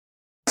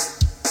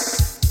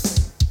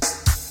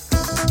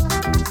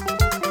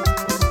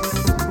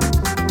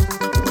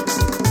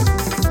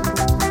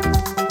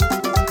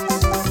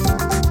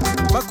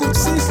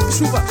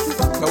Chupa.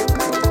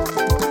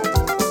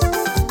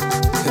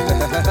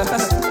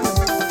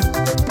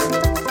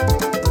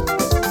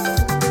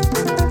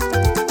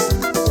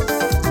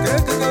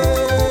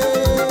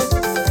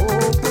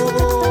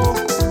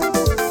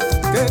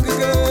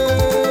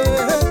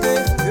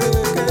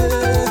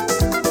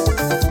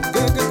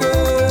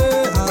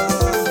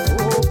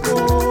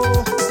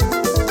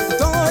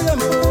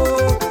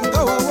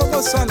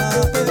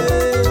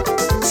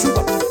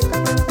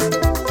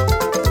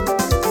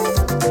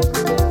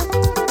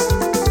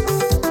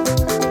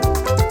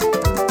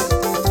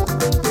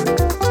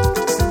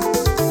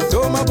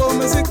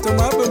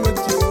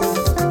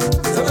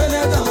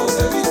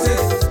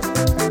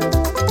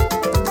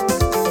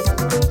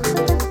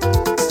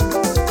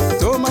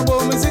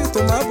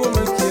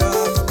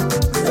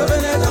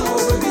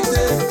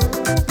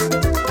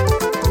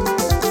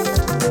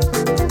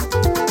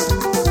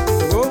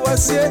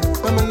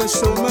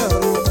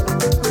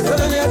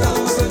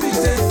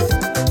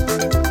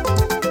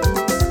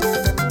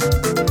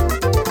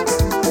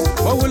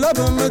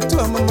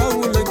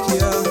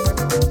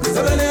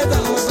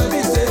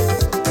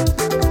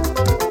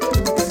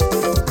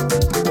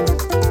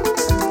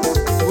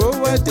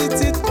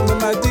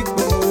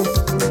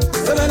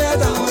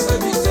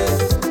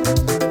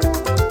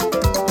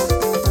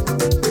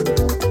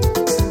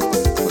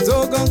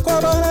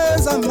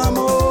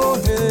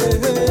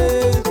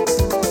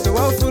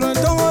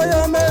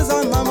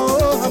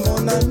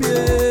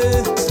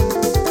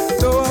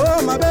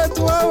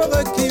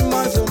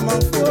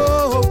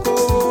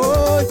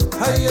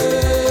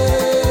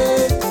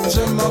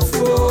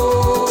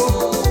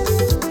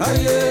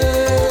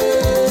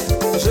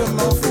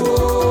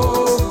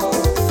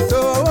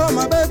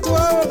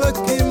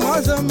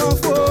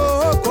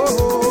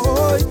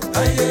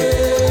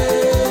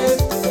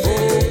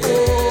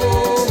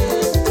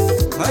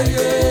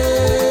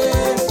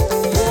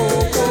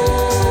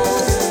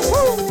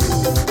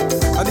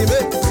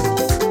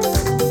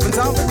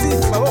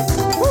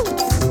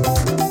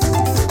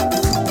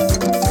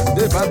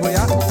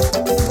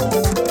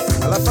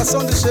 À la façon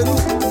de chez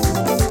nous.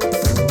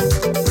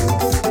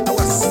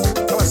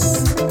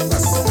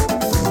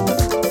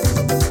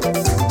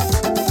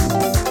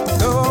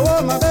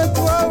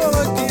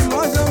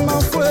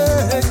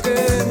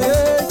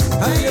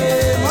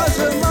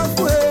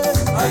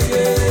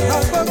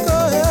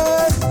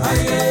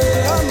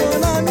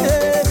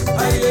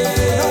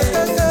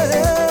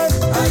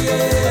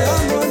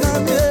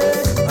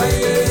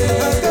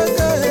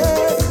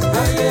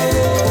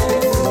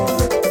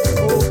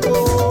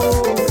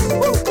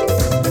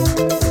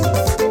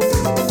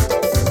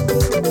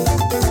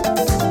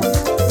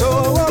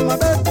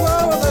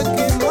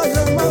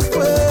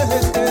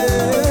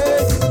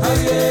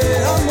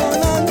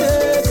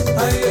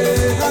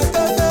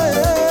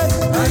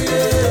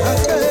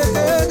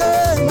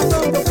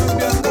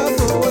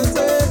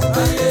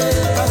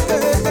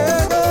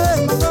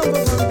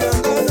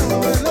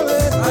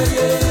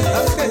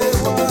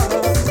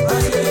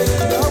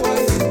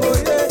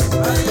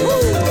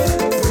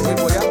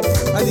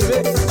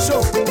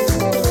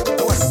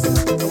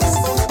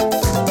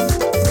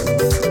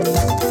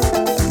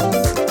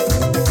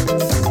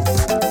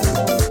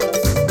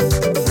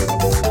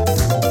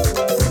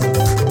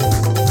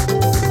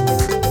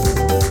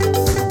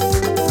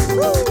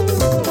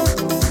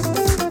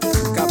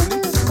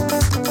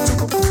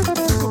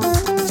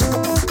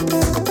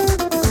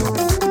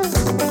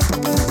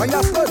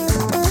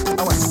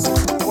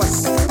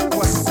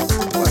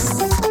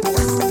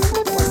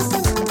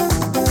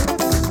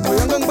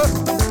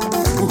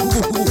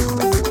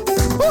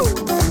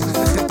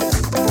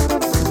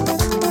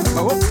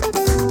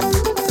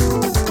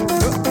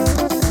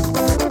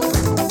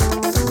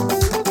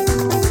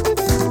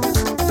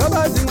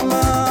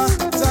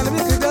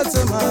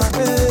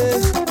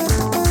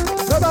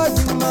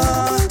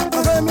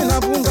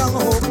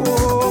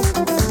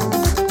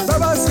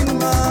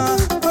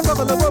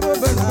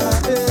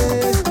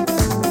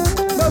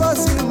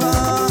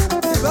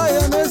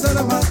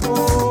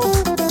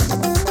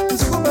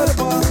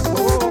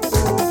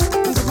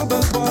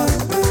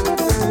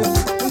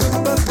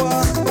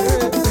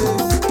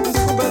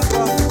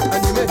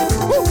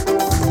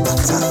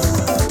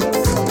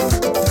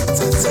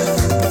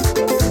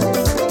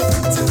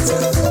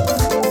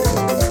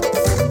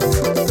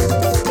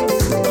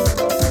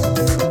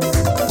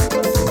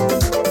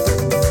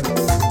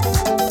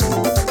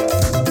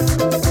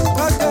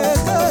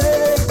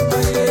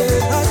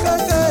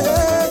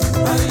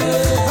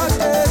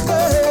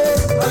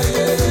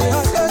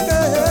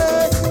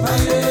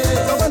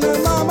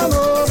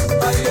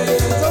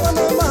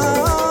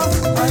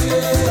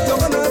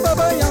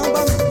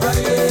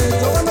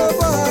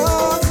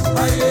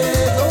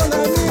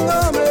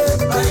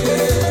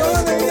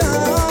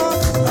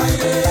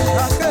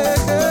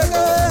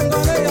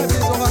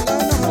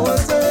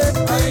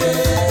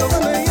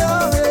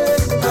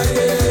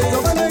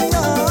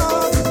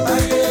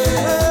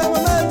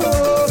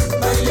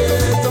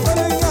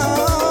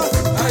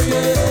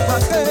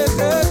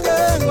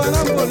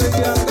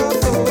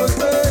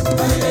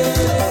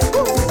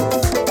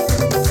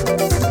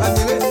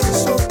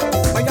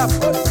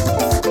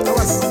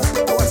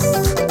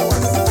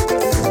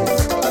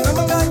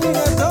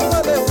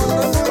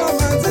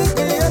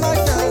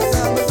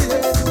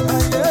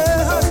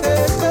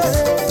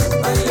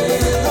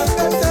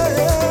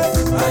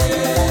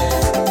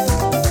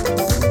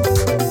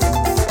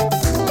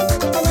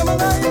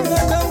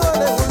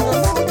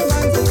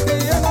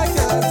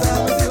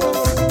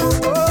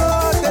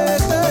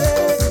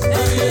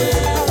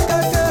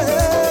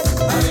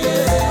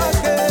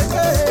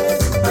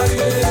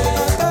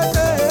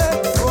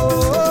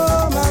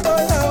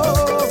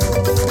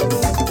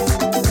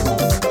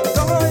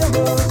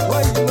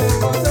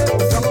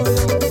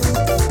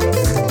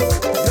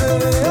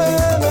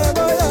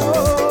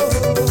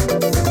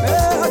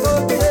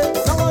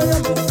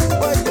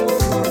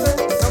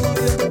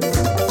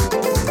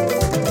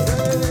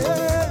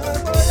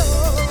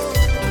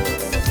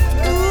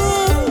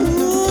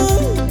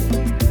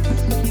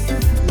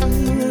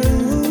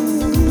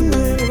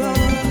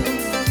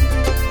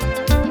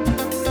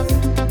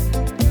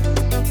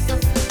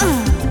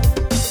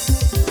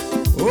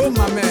 Oh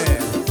ma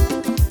mère.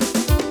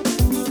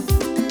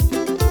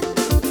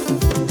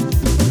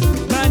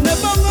 Bana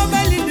bongo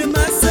bali de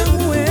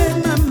masamwe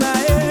mama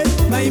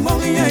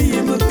maimong ya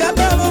yimo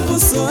kababo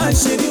buso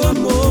asheri wa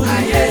mo.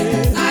 Aye,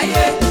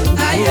 aye,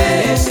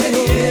 aye,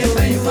 sheri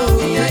maimong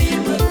ya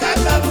yimo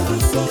kababo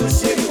buso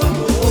asheri wa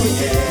mo.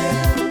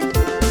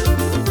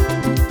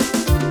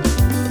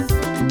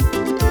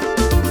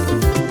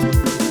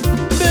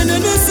 Bana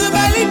nusu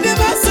bali de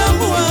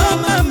masamwe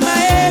mama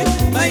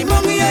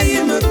maimong ya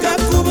yimo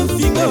kakubu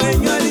fingo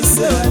wenyali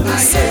sewa.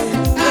 Aye,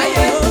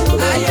 aye,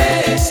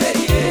 aye,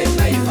 sheri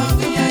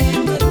maimong ya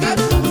yimo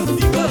kakubu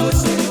fingo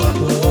asheri wa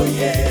mo.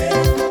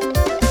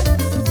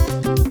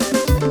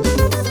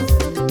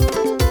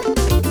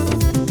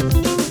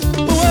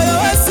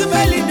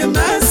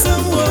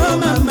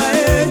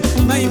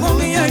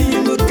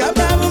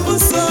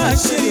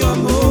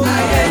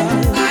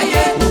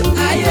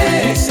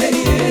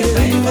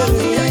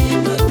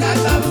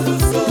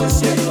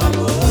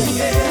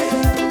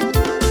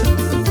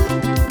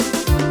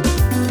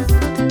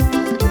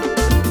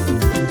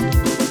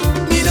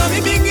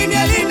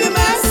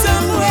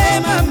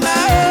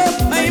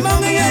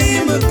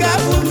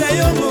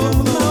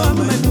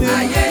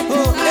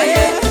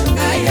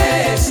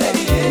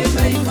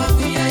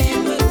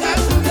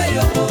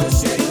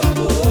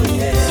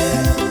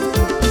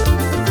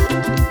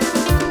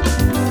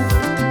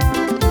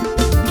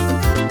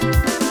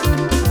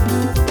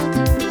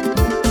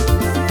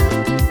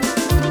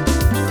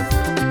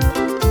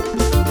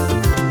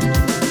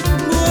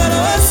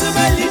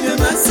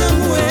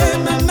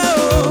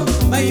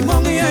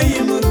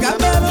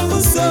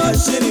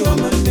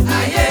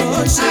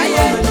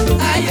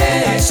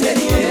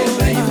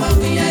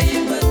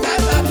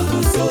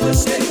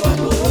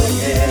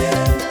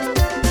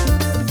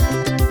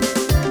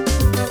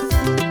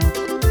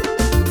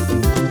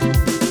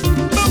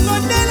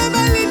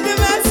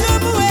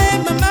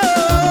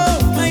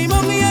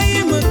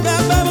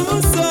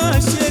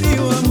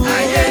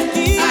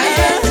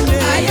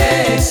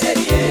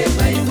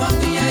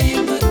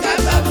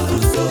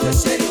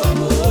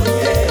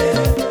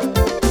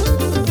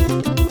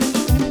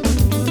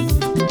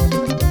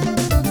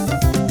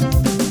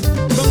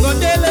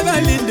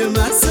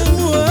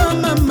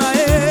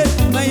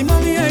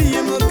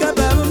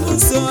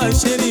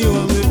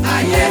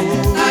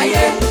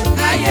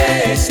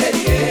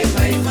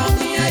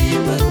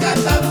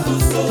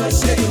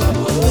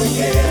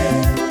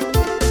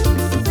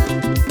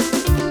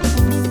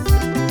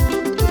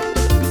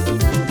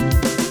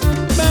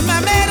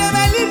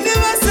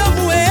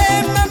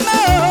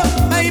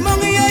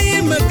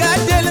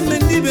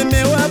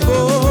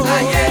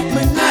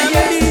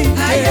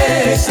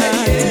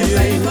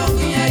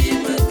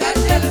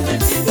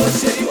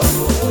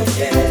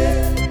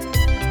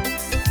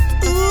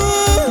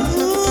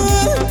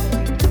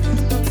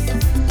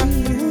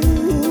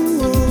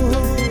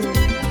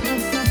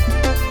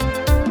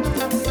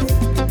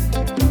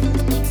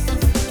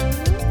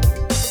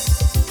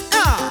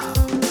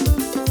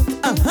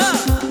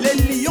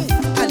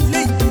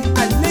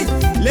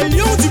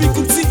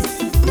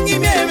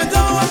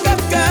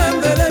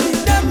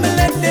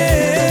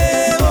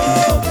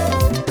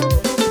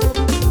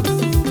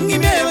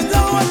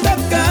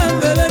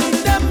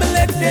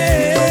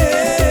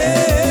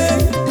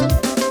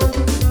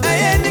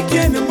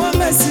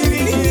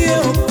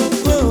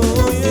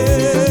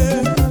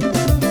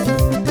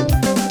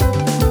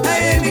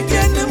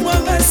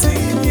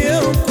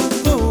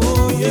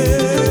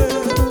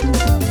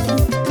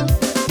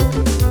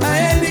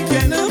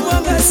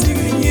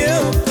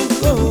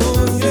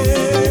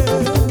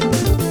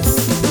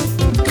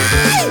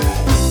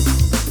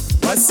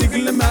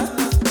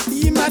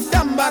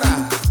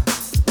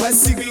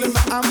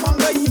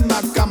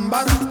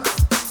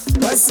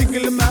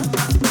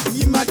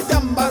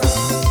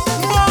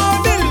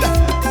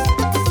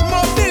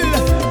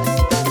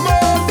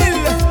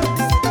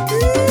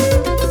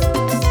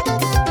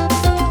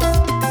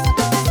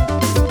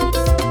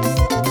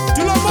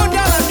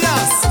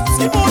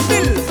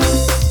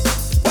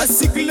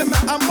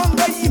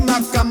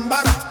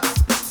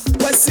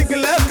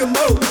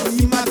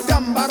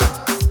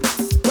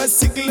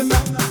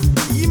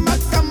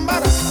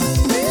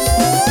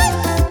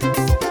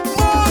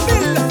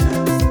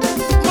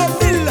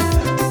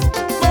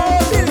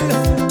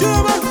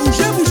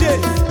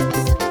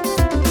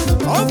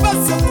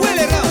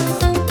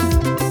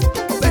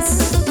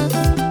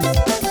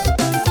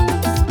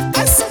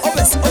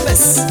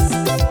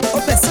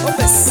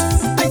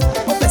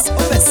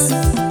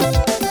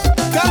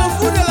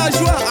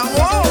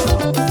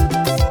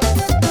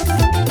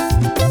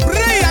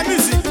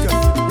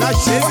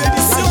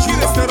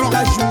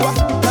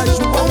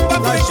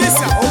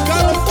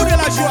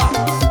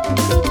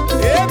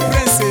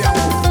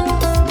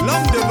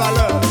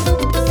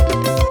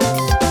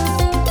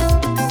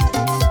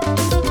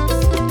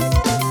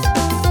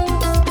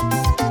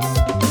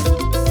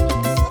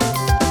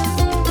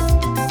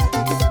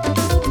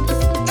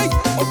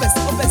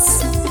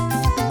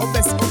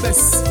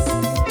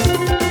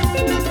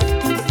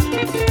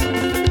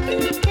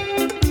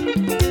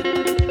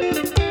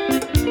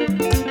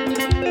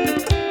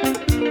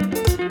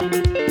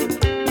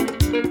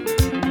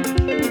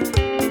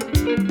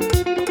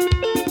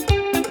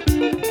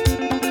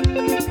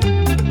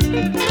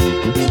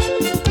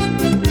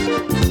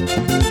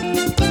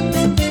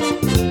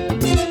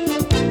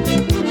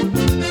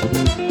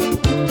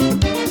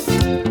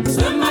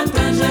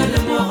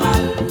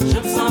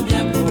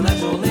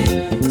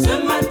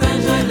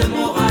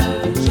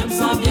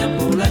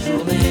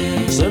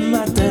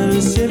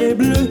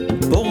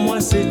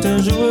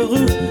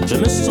 Je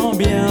me sens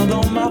bien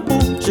dans ma peau,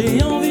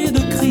 j'ai envie de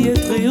crier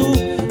très haut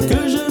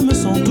que je me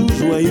sens tout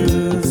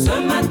joyeux. Ce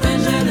matin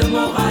j'ai le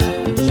moral,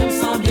 je me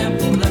sens bien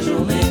pour la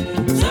journée.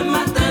 Ce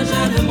matin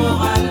j'ai le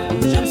moral,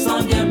 je me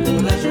sens bien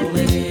pour la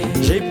journée.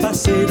 J'ai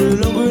passé de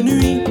longues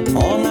nuits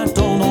en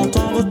attendant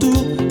ton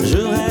retour. Je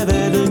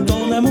rêvais de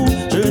ton amour,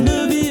 je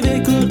ne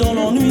vivais que dans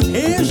l'ennui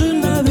et je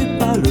n'avais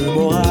pas le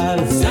moral.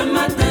 Ce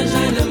matin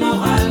j'ai le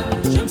moral,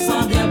 je me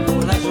sens bien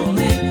pour la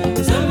journée.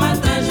 Ce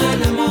matin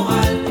j'ai le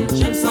moral,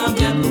 je me sens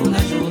bien pour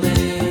la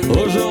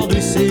journée.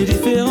 Aujourd'hui c'est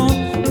différent,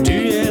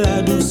 tu es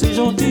la douce et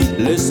gentille.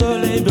 Le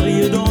soleil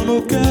brille dans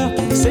nos cœurs,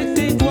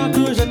 c'était toi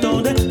que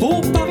j'attendais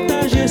pour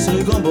partager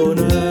ce grand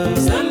bonheur.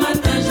 Ce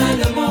matin j'ai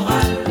le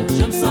moral,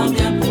 je me sens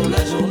bien pour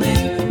la journée.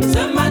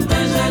 Ce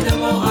matin j'ai le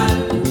moral,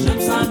 je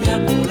me sens bien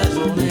pour la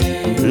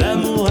journée.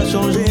 L'amour a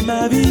changé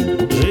ma vie,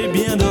 j'ai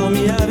bien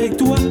dormi avec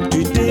toi.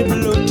 Tu t'es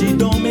blotti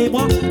dans mes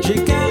bras, j'ai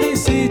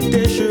caressé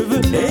tes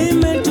cheveux et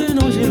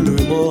maintenant j'ai le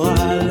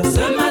moral.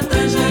 Ce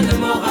matin j'ai le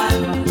moral,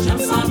 je me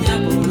sens bien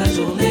pour la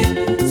journée.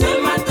 Ce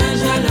matin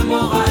j'ai le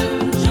moral,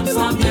 je me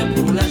sens bien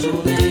pour la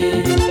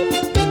journée.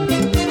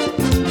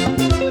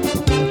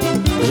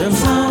 Je me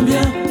sens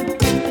bien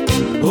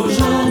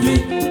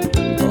aujourd'hui,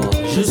 oh,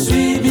 je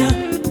suis bien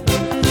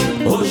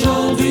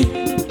aujourd'hui,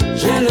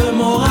 j'ai le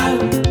moral.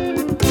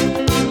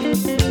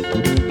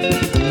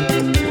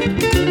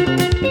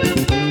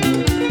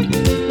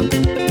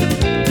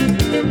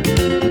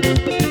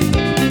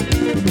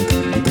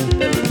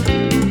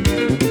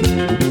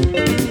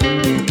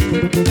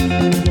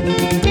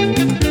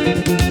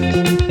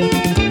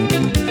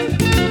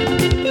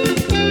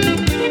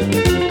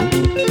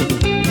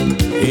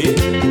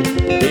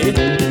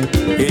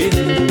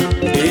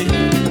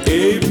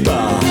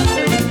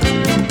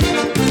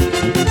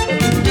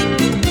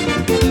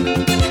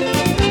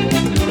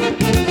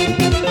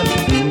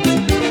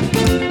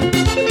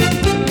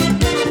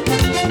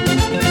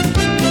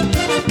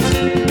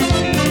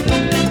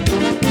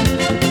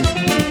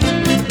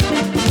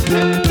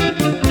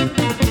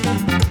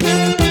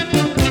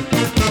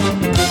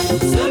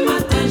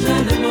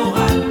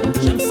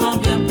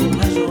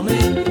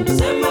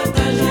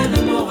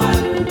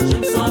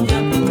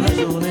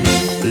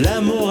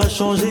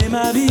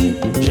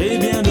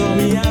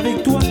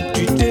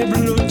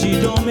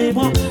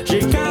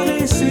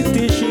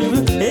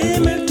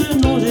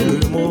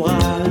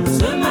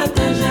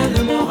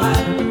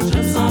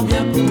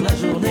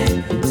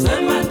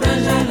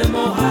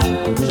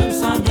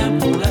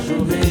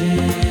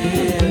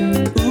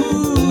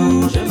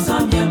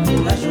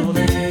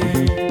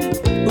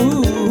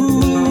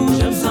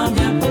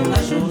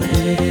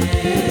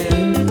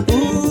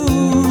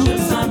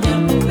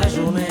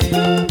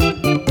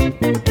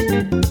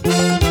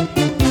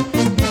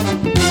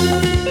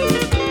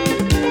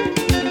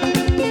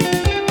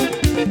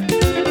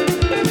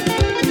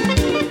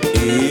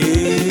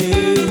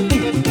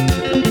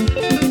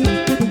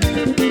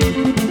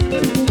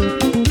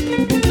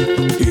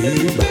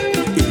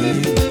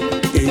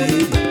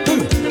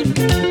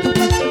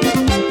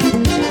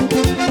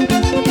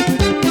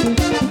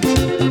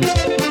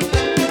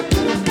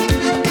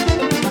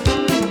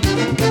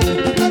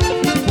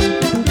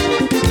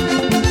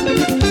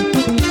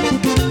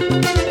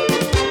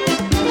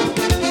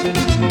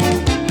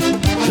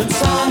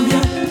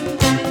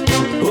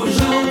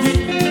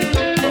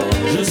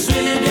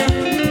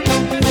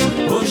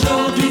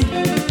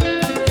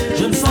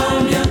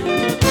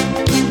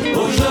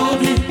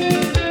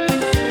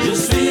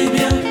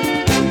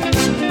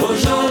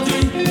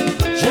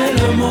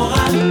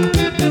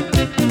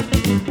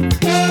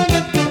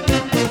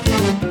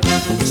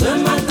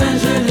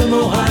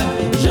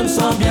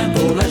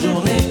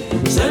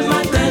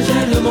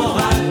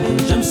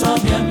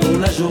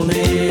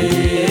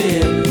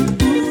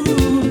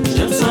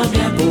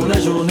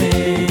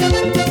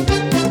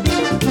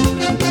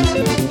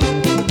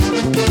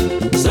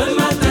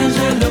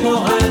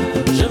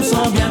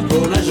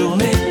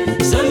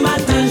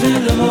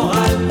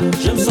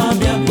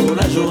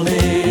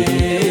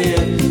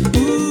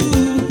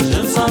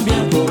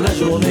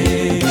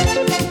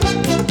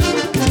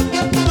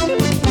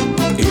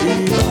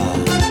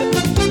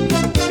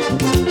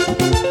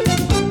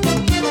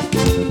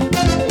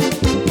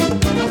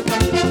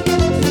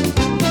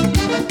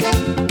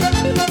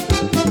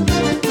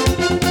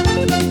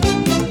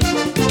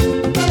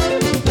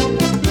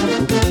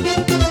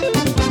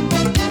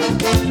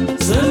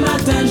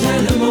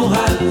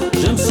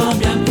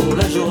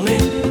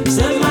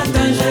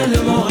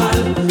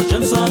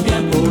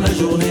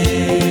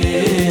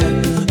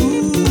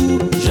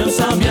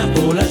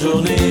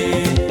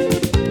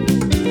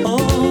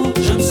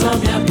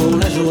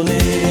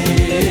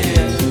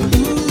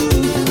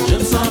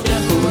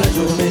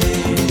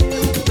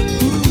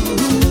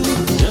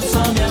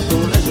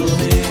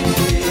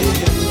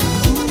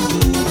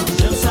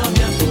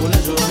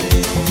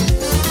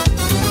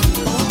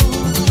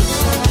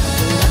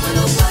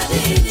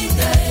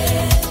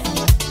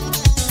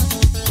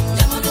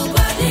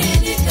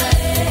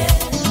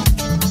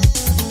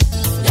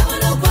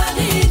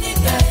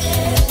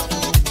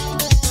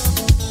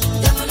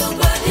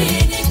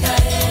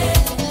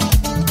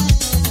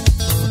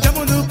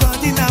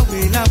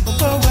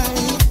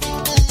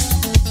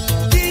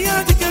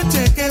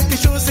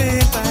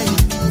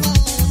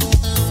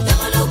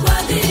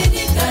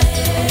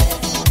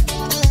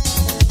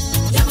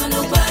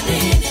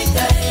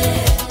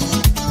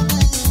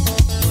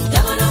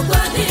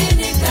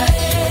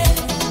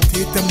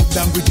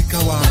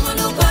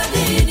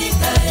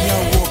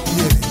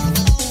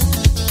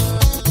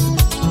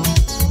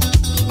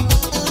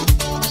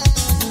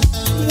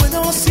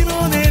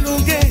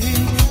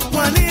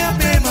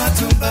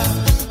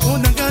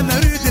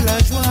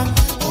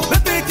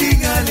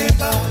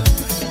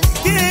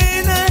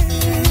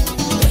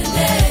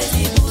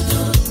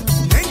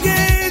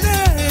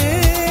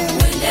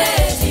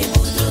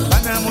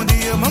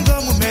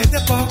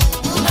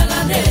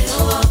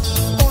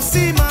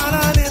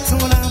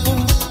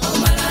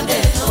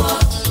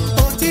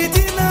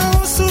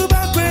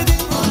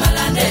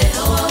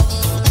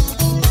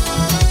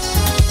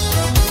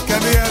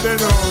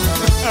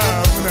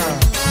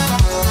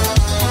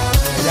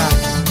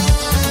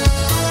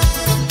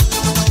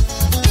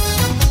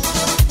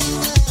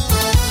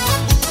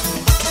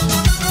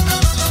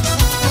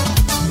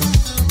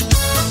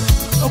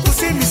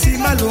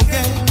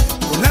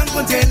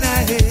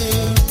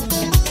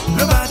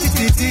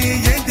 titi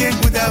yende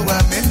buda wa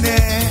mene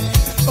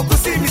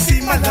okusi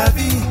misi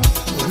malavi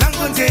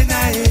olango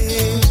njenae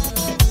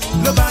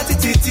loba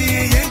titi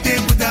yende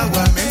buda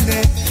wa mene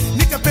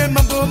nikape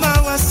mambo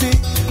mawasi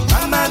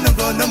mama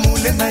nongo no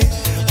mule nai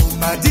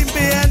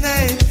umadimbe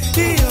anae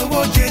iyo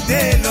woje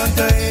de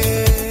londoe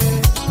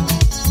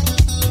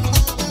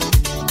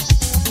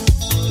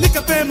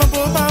nikape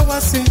mambo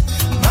mawasi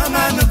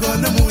mama nongo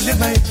no mule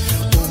nai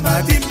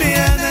umadimbe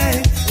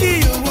anae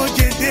iyo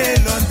woje de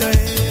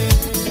londoe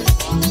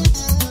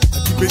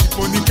Beni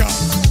Monica.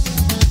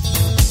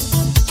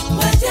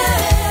 Weje,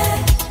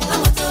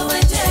 amoto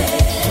weje.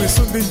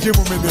 Weso nje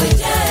momede.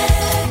 Weje,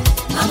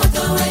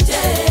 amoto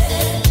weje.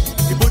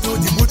 Dibudu.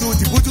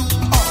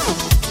 Oh.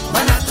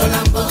 Banato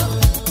lambo.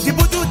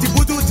 Dibudu.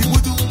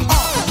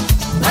 Oh.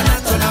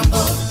 Banato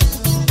lambo.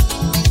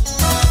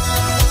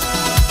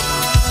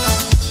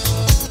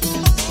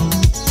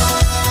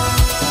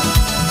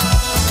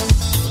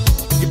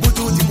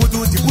 Dibudu.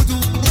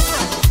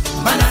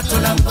 Banato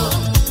lambo.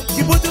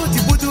 Dibudu.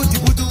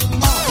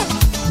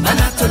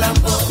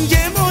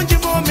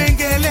 Njemo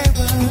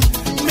mengelewa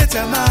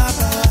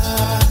metamaba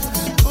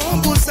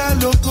ombusa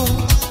loko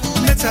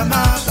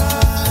metamaba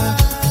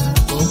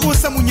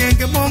ombusa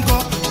munyenge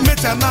mongo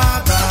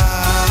metamaba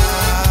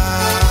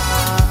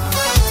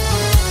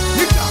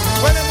nika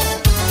welemo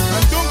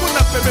ndongo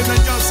na pebe na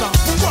nyansa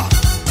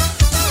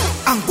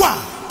angwa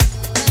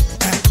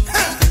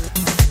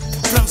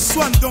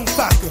François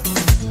Ndongfak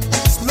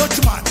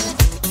Slotchman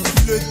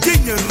le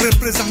digne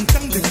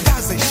représentant de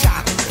Case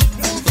Charles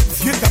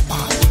vieux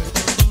capable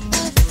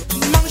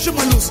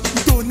mange-moi l'os,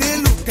 donnez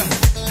le gars.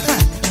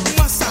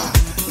 Moi ça,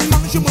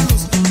 mange-moi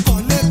l'os, pour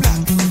les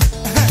blagues.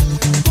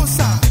 Pour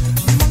ça,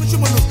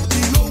 mange-moi l'os,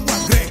 l'eau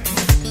à grec.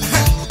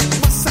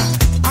 Moi ça,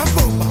 un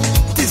boba,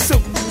 tiso.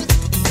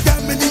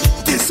 Dameni,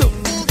 tiso.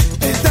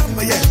 Et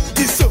damaye,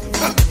 tiso.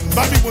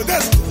 Babi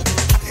Modesto.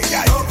 Aïe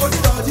aïe. Loco di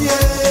dodie,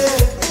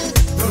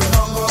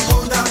 dolongo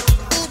bonda.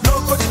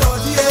 Loco di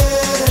dodie,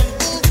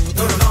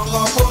 dolongo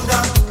bonda.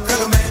 Que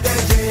lo me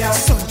deje ya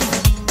sojo.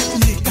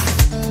 Nika.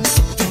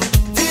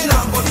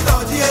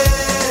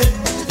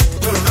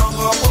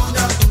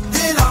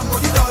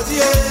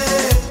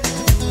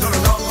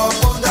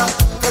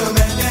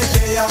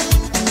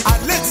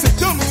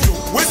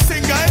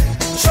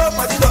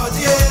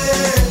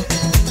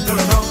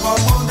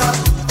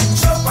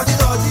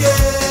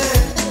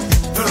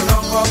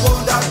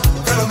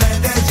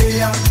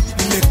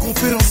 Les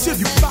conférenciers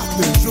du parc,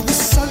 je vous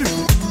salue.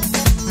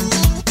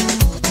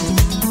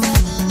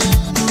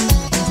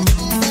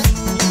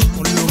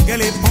 On longue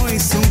les ponts et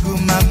son goût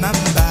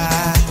mamamba.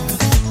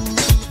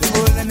 De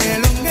bolane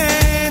longue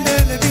de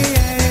le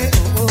billet.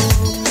 Oh oh.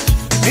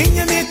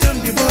 Minya mitom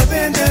di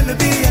bobe de le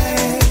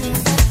billet.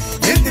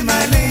 Ende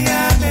malaya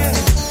mer.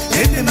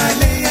 Ende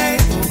malaya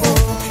oh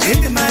oh.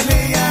 Ende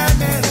malaya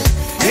mer.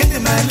 Ende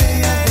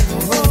malaya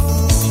oh oh.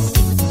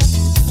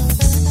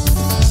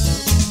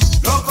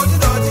 Loco di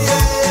dodie.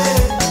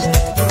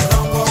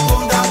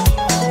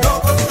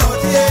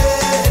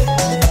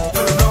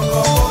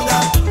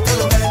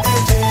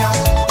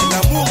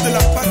 L'amour de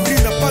la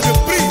patrie n'a pas de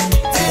prix.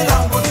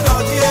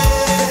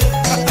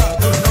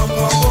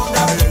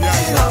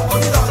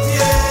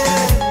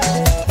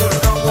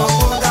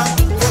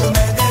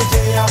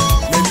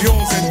 Les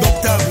lions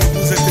indomptables,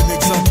 vous êtes un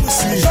exemple à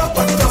suivre.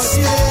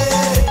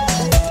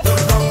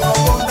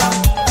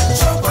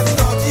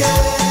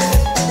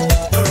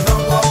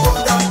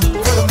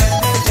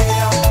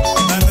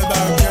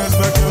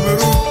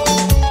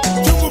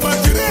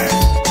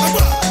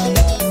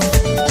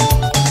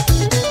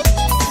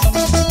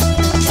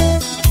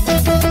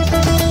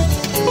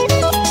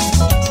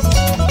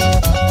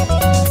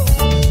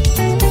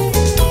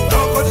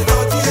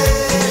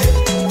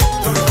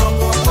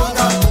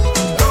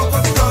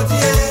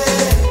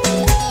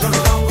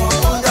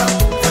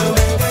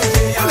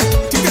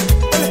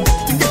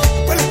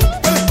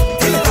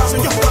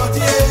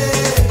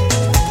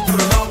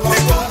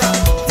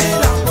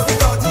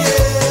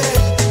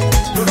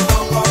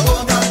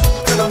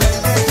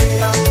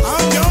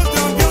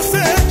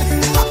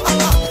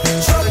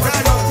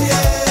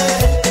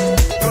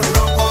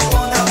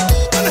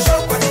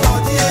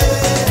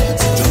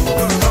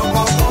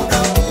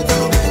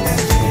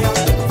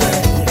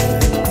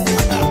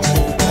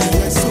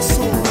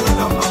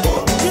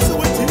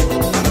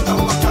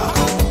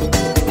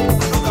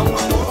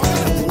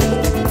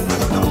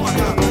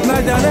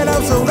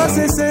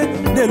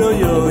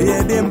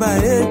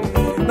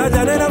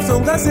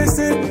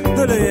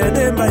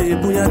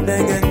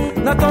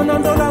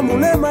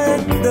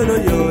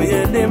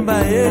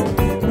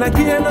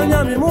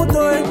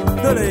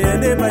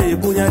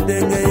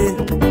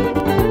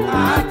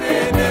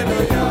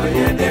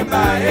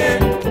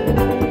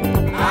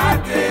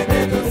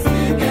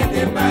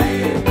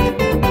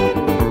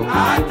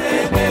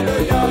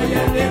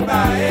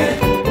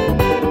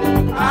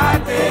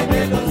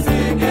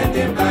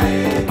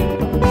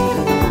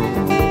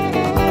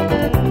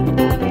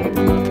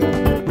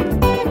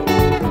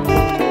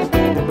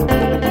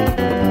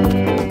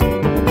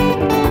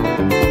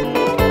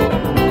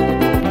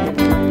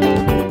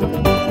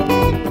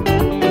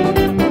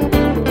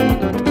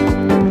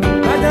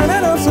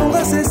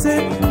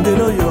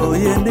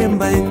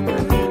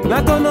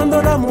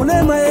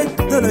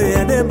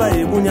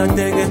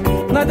 bunyatenge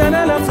na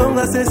dana la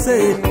songa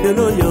sese de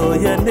lo yo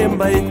yende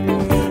mbaye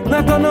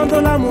na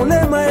tonondo la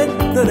mulema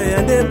de le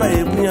yende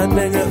mbaye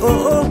bunyatenge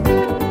oh oh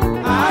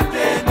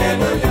ate de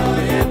lo yo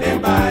yende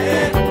mbaye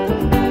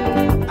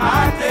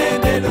ate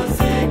de lo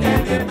sike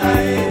de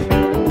mbaye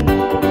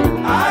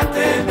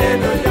ate de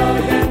lo yo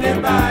yende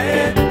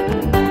mbaye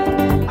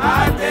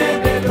ate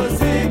de lo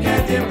sike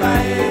de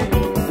mbaye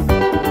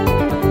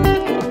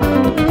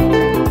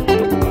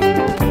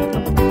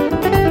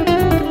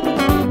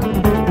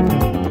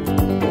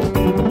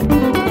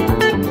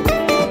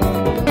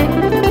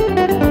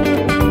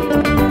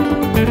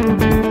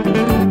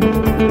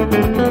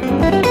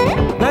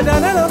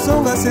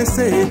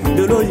sese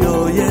de lo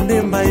yo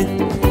yende mbaye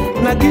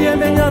na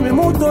kiyende nyami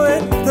muto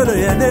de lo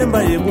yende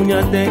mbaye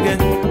bunyatenge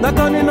na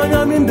koni no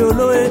nyami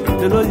ndolo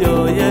de lo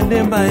yo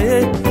yende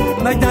mbaye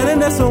na jane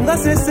ne songa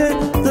sese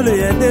de lo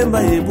yende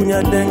mbaye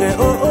bunyatenge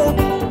oh oh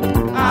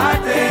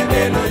ate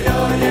de lo yo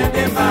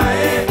yende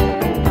mbaye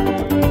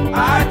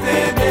ate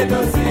de lo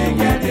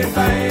sike de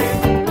mbaye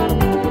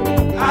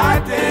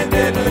ate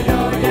de lo yo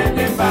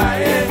yende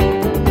mbaye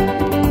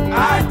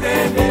ate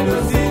de lo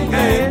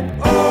sike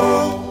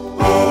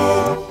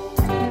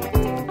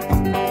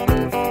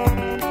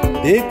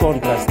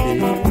décontrasté.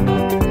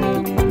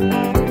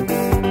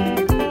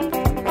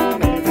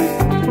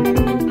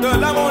 De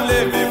l'amour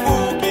les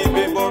bébous qui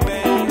bébomé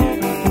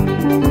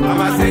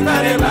amassé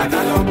kare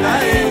bakaloka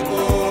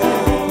eko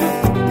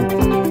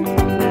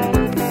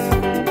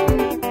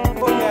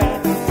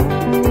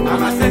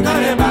amassé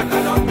kare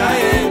bakaloka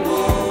eko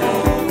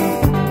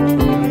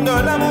de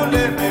l'amour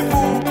les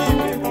bébous qui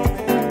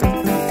bébomé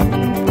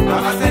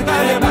amassé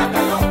kare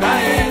bakaloka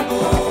eko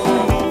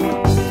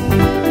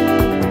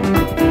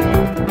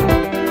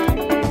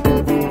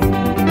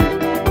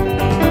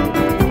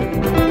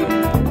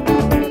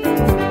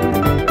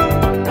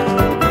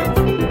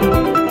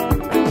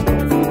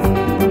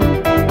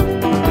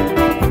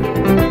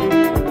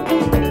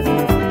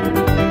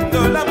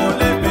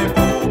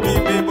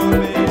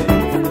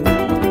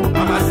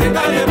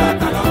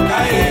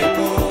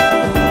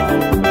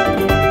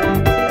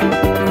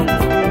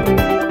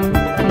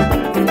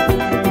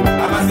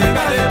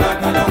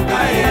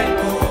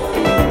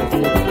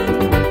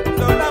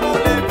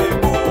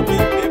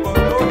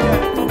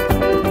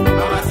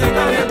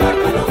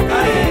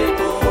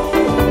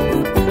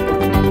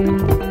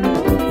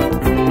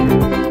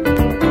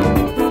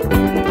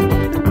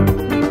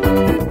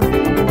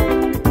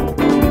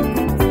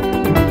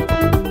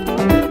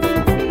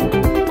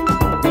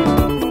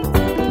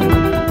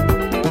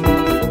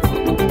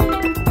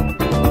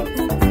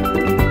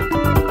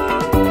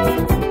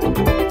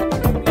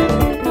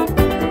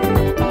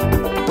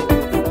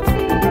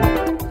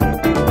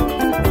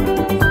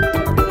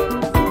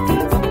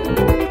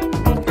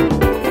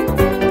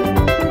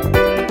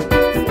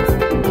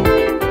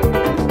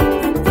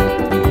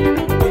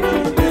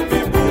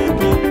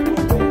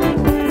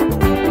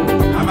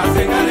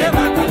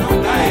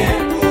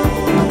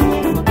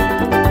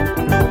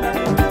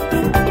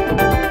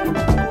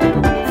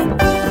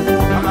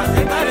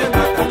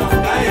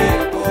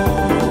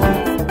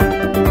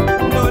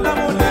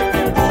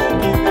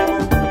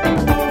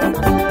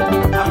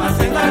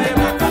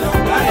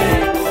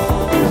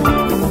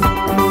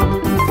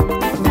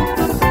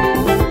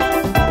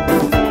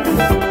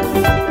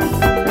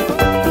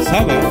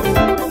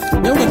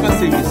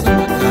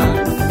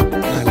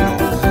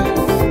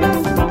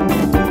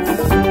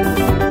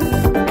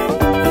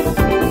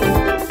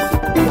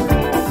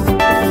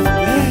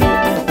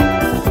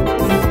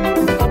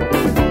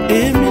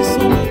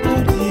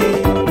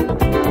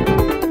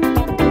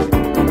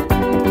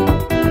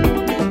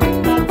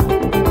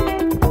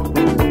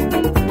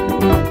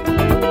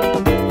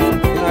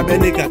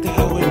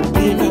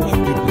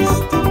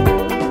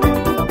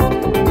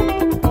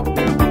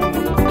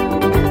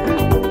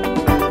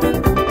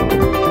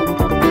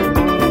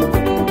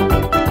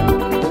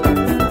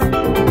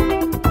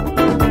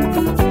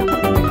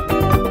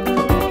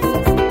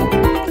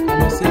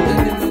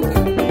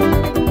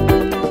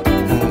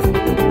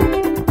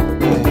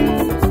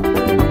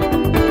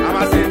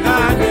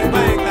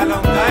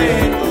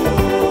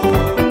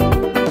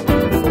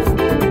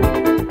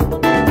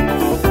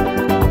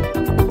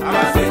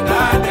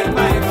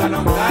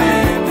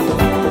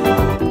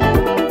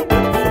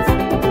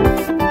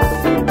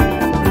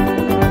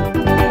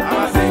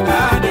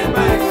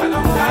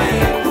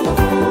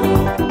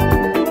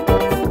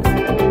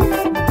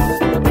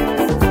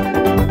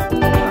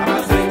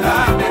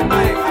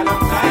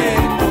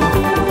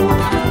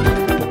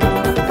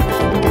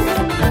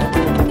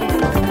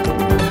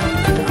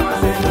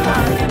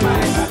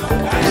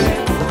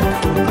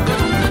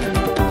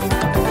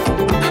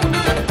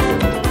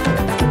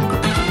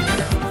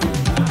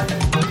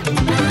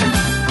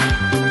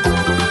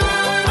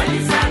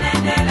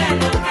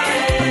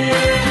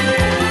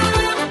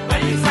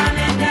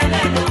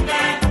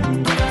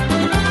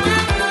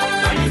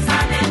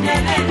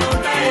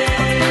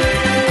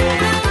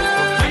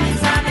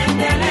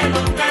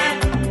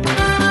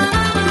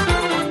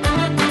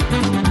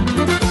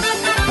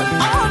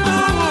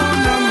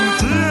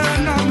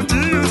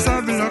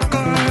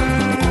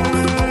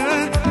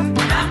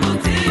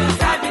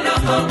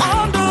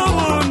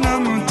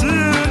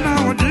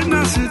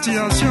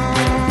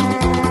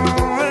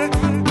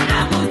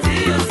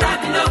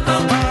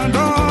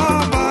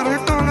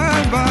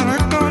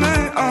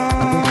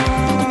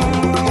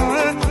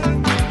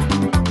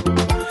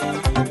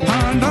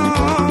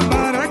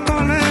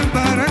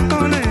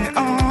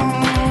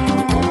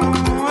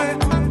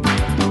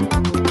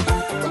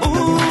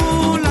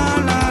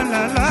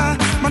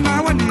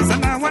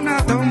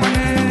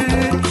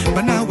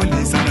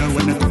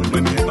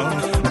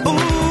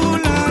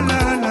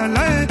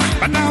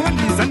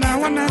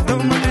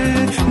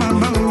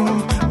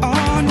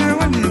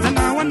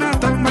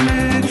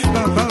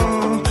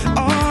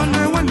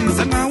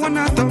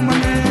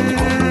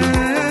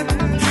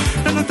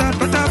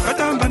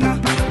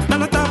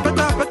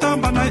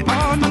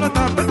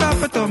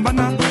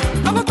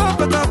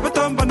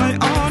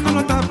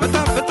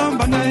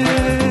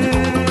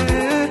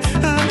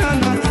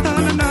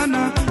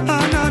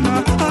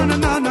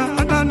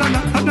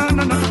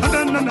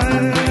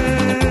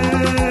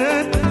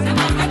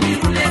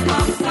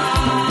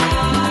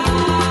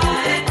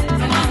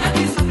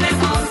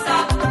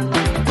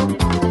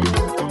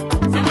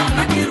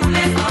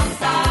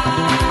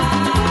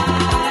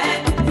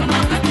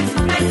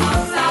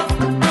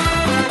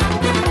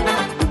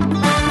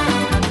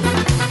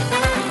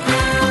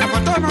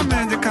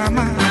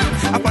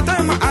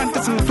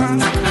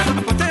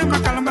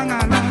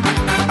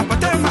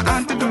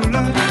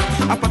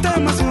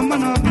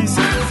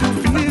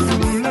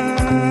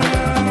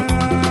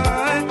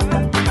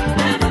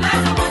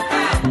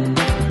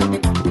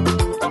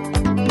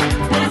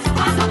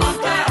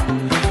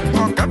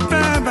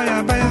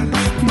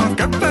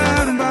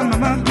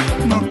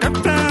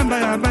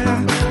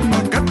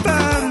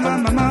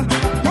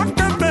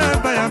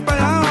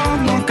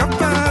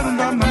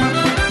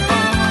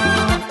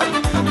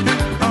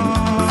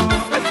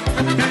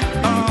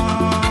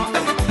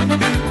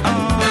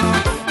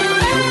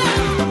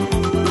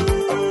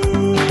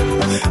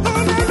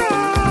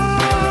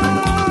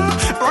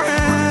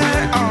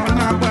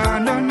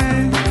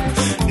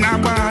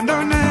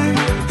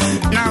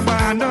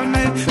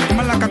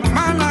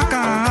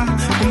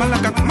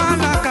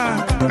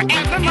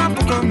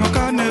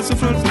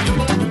souffre le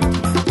tout.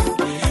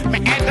 Mais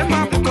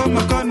aide-moi pour que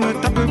mon corps ne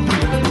tape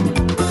plus.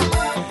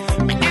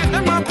 Mais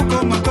aide-moi pour que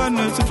mon corps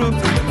ne souffre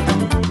plus.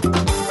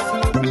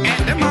 Mais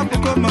aide-moi pour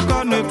que mon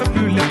corps ne fait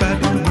plus les pas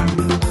de moi.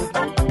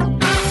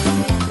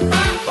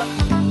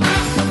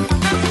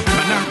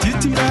 Mana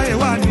titinga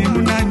ewani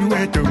munanyu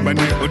wetu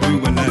bane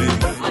oduwalai.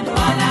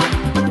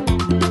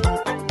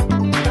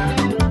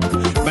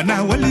 Bana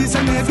wali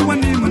sane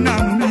duwani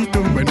munamu mito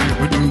bane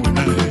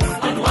oduwalai.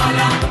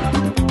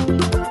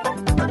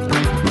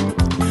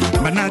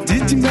 Bana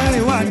titinga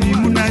ewani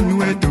munanyu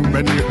wetu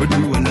bane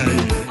oduwalai.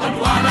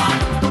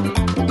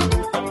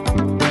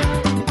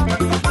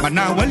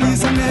 Bana wali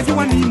sane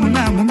duwani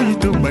munamu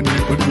mito bane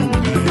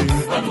oduwalai.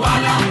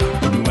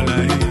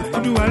 Oduwalai,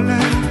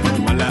 oduwalai,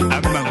 oduwala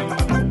abang.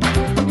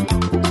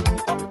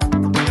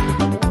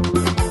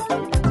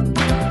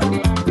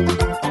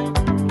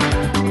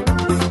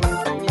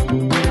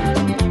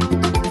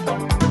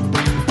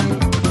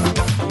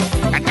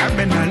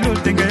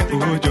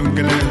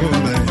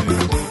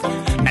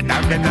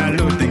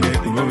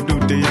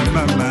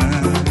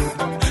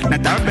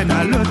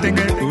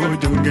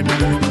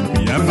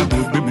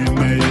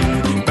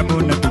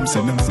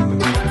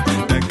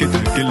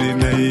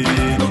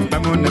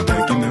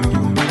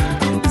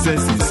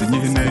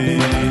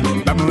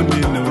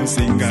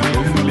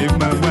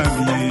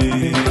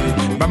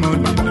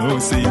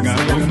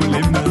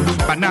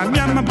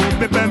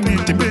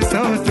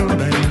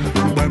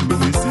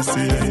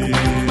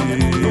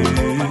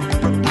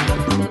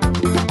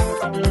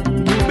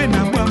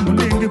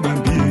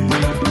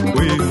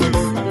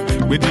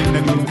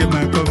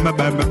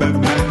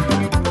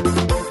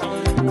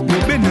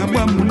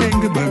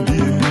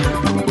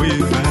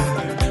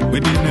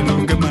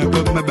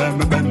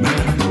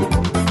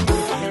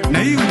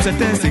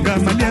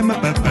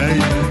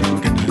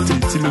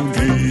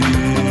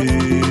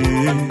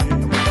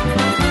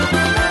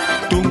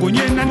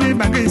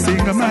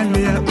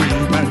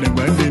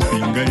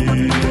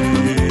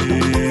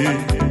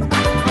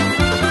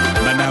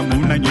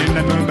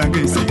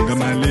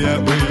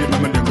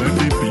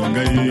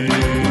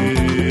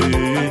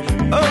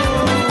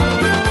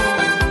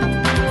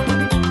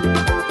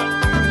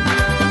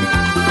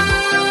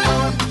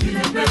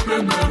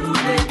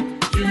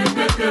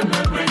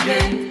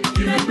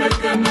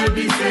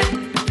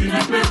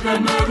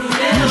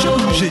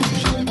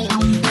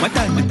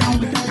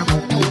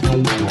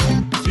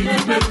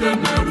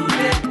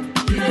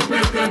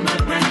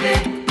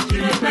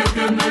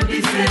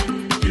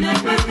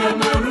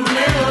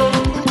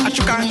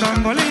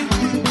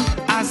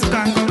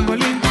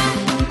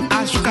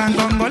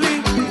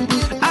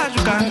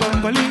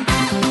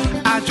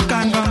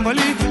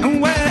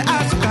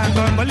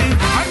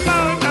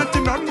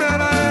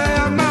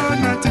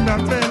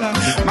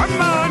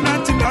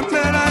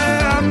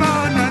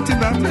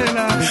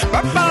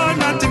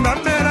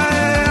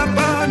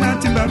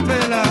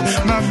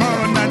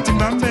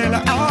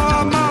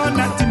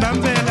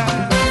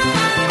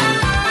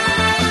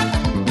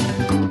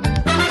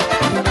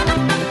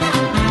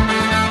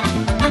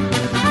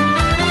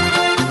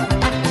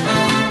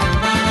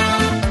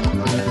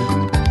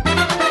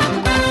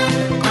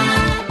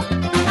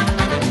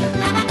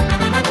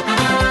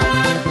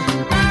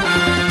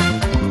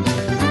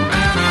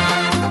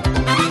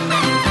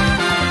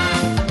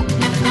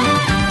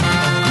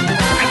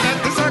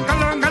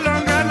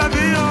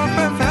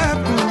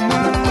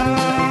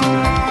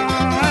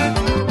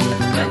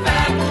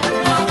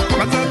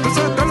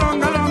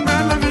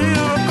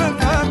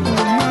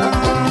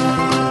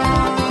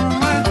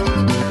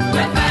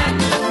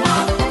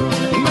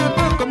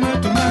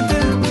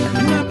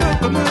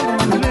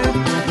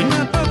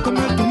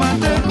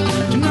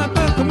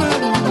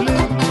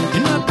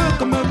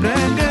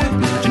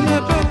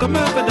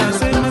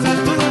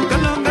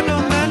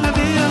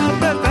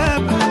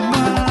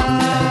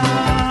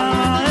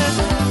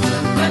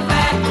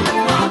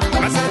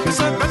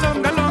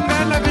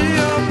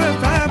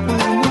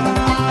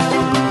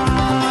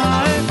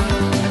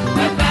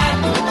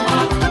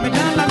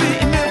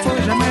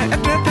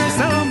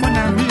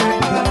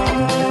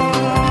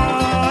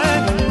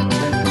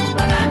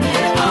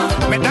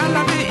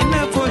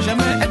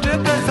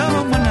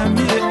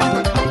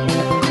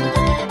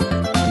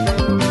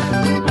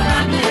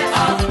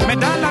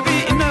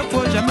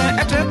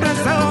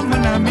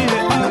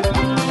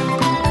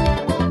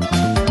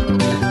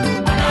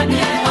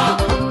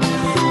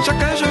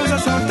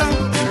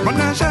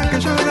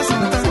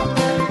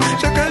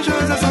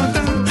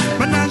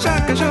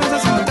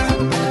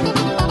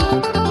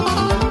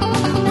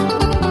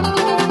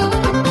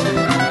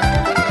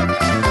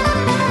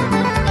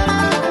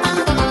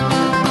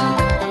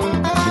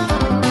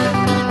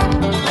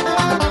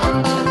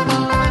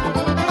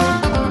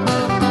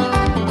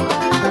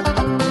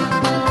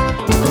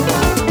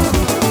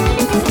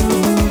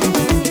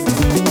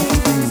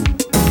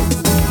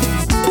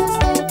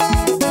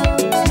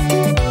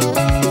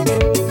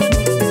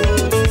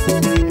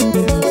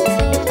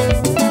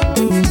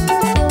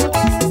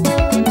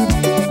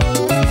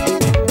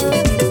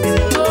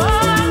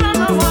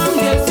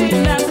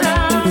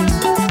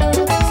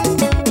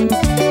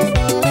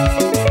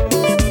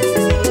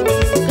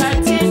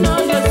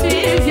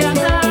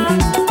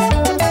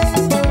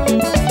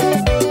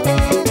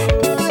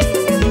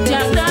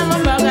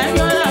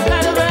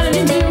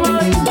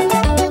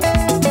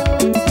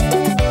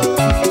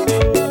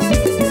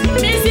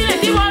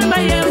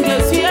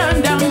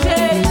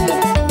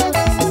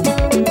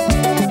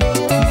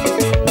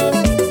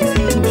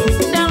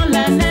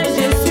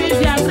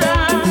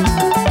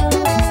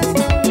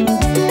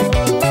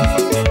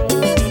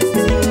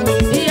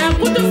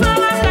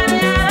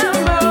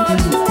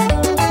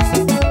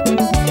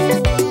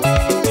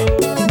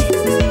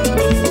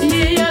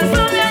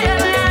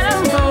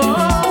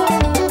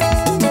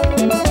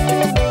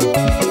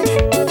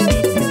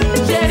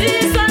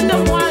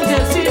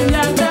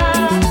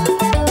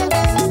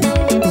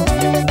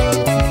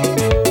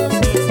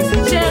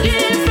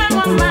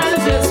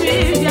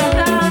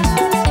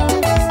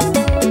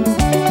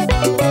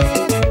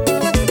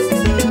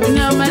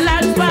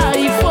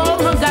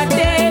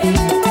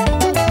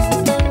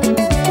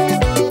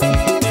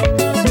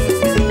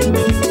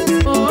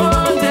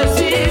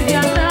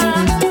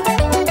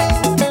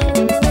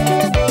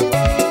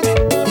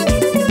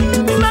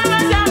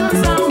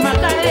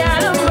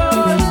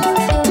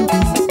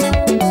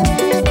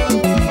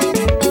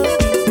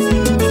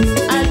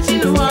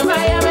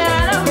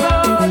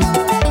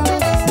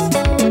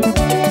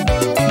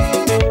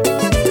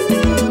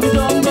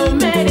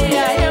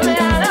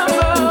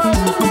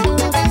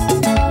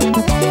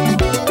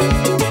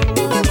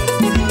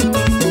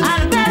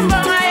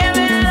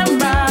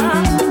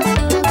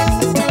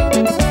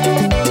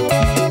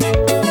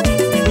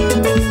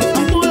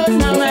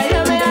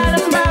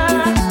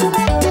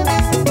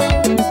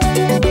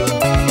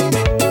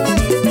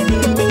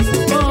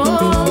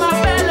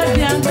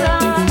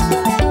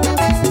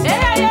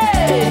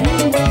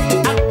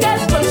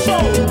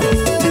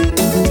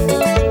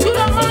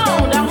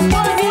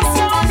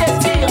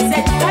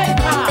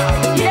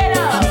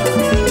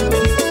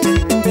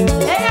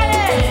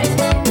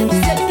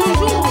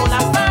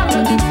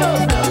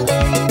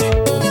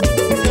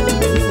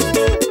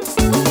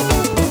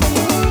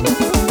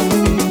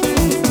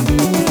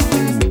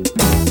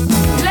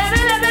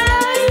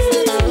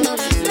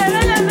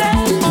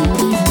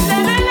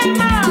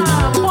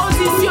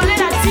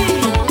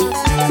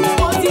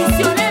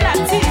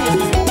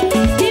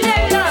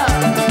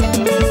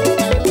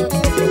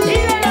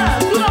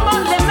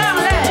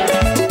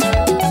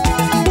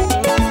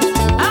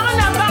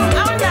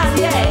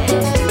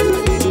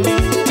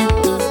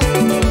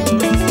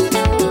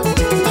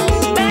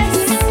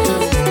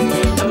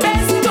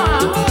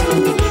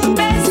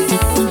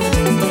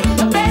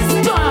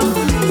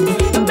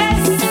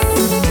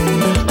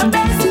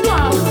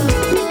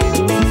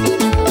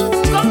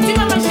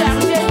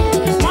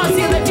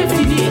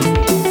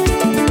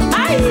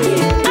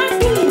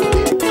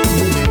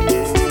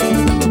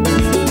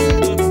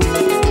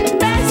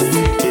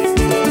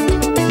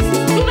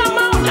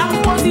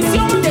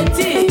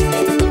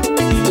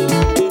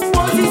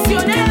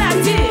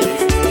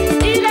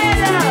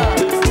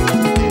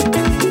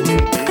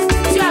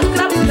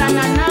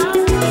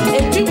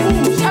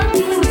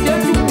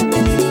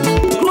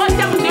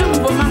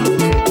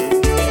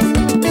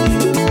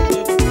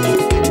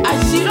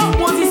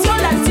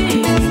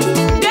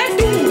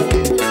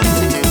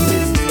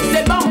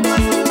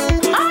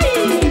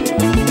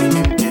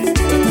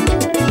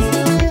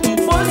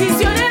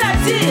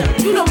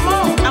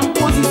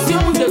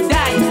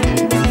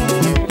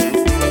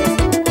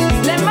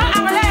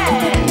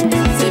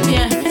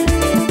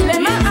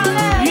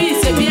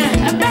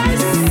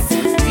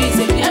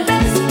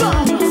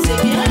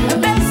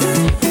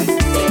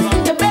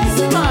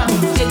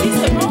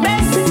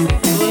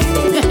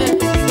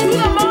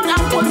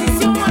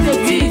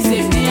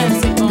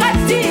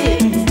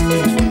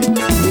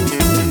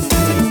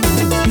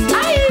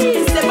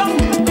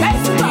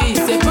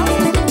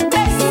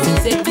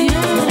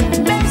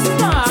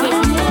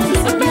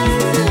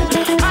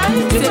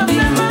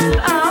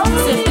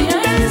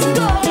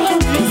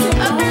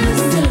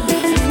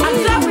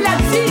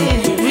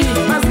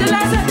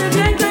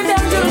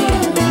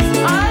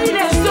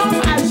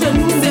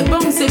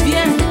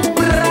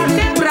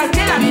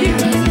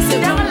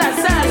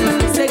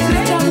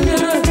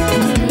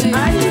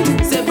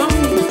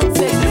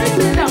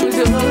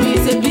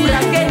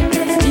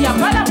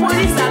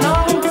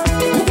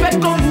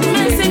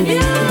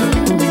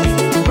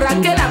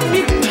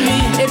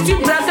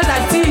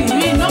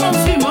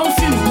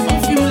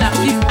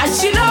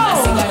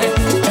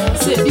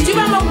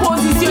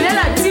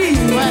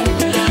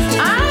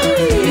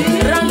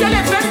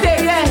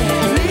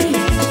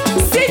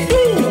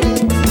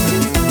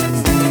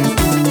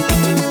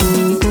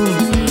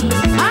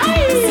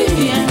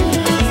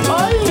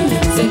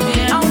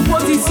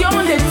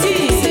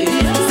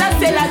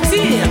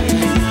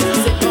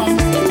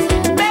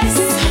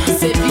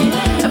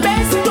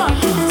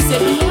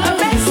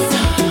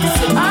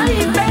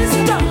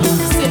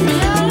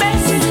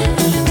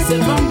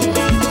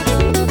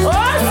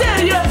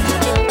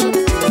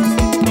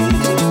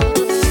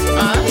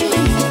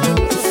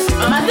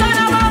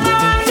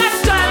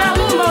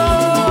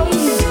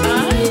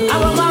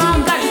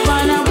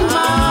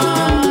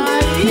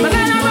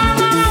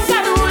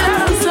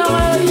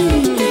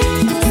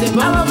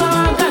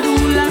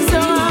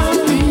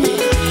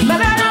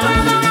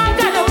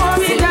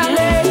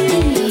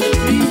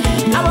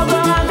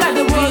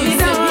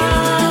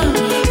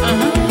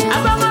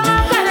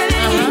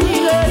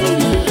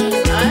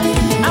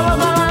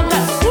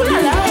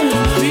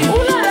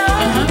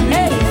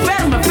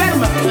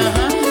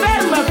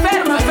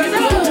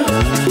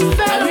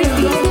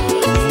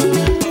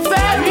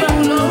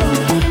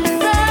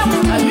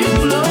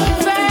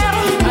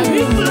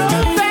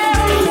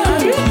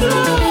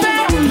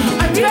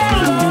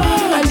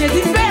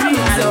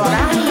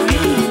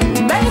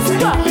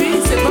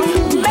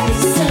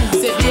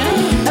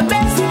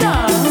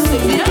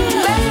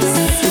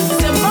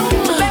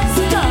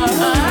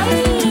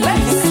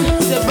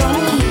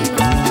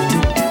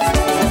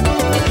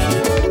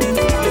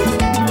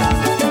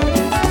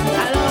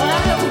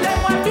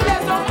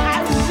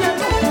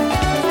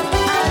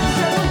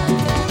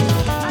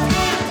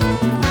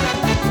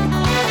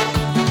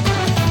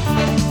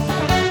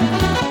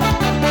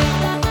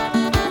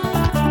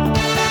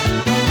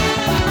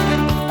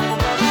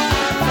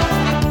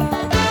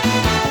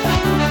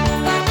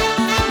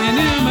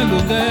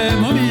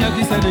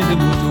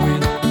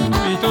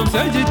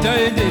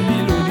 de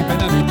milo di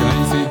pena mi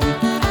kai sedi.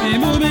 Mi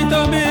mu mi to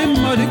mi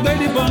mo di gbe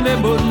di bonde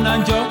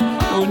bonanjo.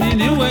 Oni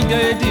ni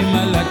wenge di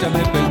malata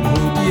me pe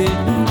godie.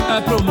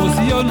 A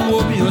promotion wo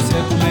bi o se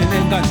ku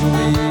menenga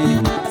jowe.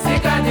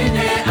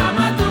 Sikadine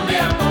amatumbe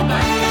apomba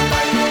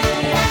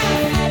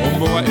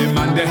Ombo wa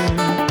emande.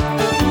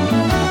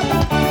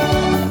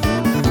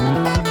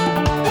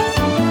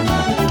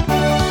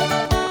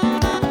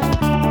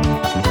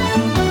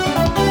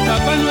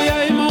 Tapano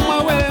ya imoma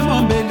we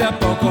mombenda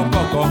poko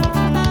poko.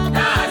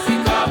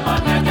 Nasiko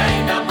pona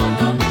gaina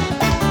moto.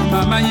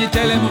 Mama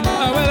yitele mo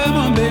awele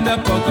mombenda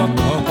poko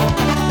poko.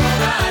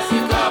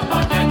 Nasiko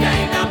pona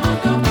gaina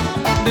moto.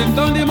 Dem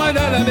tondi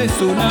madala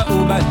besuna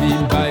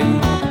ubadimbai.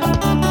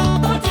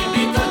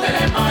 Utibito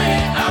telemoe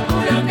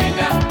apula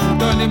mega.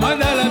 Tondi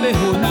madala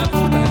behuna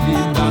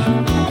ubadimba.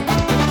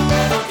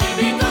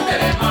 Utibito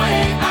telemoe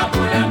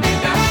apula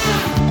mega.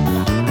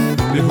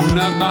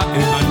 Behuna ma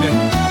emande.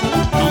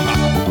 Nonga.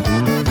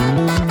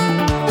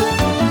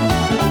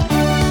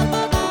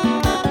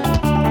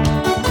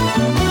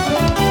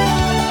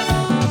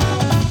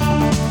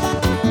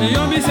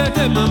 Yo mi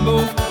sete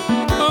mambo.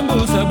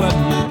 Ombo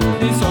sababie.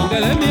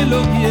 Isongele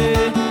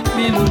milogie.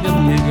 Milo de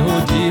miege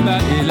hojiba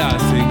ela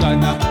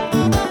segana.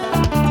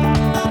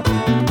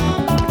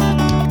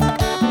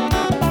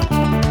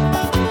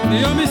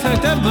 Yo mi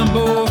sete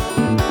mambo.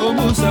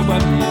 Ombo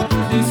sababie.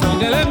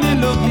 Isongele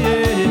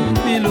milogie.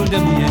 Milo de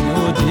miege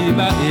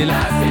hojiba ela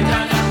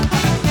segana.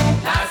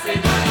 La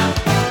segana.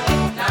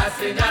 La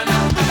segana.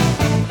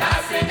 La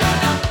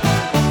segana.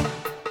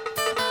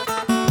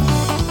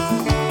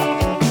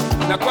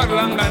 Na kwa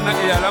langa na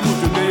ya la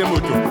mutu ndeye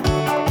moto.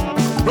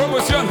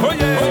 Promotion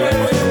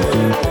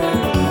hoye.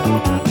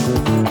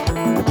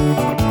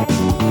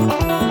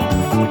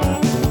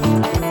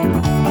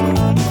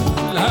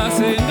 La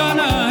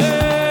sengana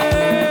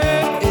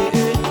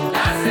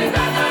La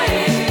segana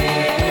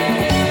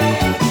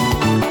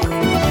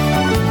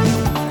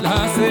la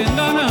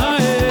sengana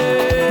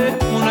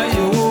una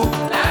yo.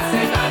 La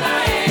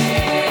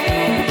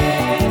segana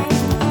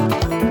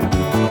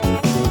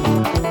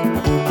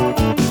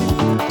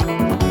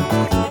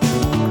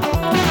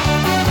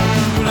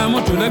Una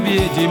moto la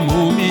bieje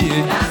mumi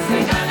La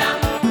segana.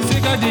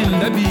 Sika din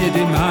la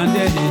bieje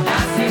mande La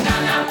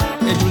segana.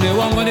 e tune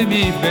wango de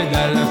bi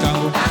pedal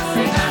tango. La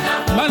segana.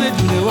 Mane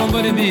tune wango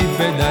de bi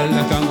pedal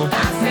tango.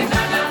 La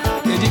segana.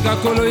 E dika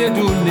kolo ye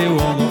tune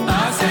wango.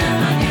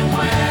 Asena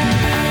nyemwe.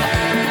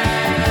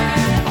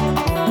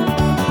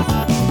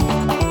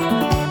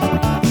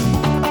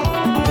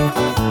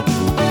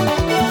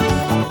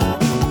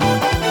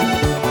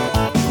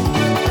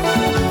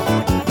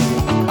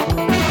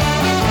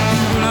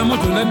 Ndula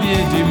mutu la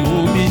bieje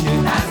mumi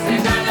La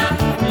segana.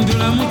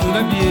 Ndula mutu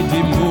la bieje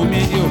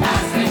mumi yo. La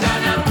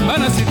segana.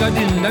 Mana sika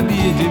din la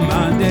bieje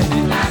mande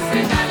La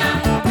segana.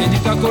 e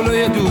dika kolo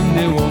ye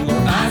tune wango.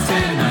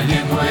 Asena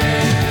nyemwe.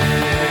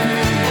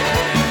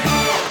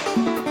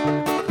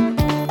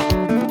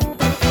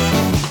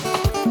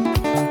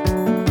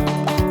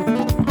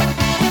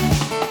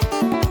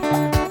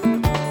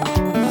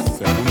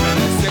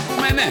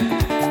 Sekumene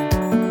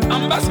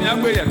ambas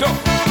nyangwe ya do.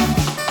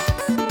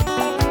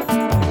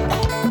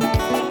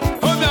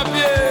 Hold up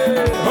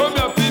here, hold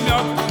up in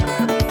up.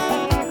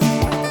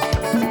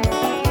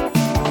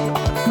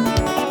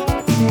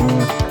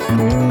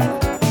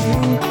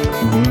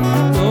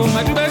 Oh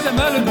madube se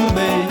malo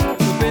dube,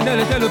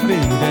 upendele telo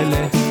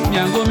pendele.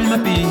 Nyango mi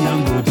mapi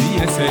nyango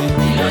diese.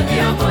 Ilodi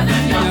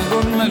obonanyo. Nyango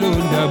mi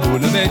malonda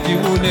bola beti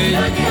wone.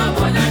 Ilodi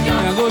obonanyo.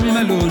 Nyango mi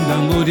malonda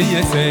ngodi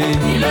yese.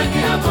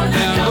 Ilodi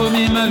obonanyo. Nyango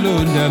mi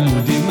malonda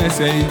mudi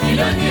mwese.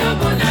 Ilodi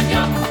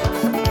obonanyo.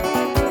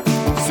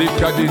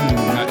 Sikadin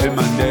na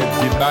emande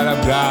di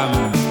barabram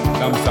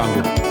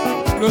tamsango.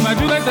 Lo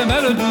madube se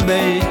malo dube,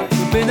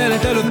 upendele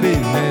telo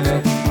pendele.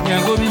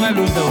 Nyango mi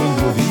malonda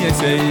ngodi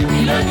yese.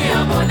 Ilodi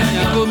obonanyo.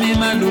 Nyango mi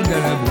malonda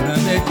la bola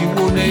beti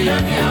wone.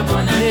 Ilodi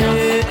obonanyo.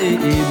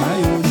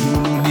 Mayo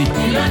juli.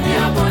 Ilodi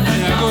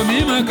obonanyo. Nyango mi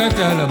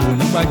makatala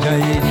bola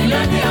bajaye.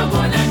 Ilodi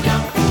obonanyo.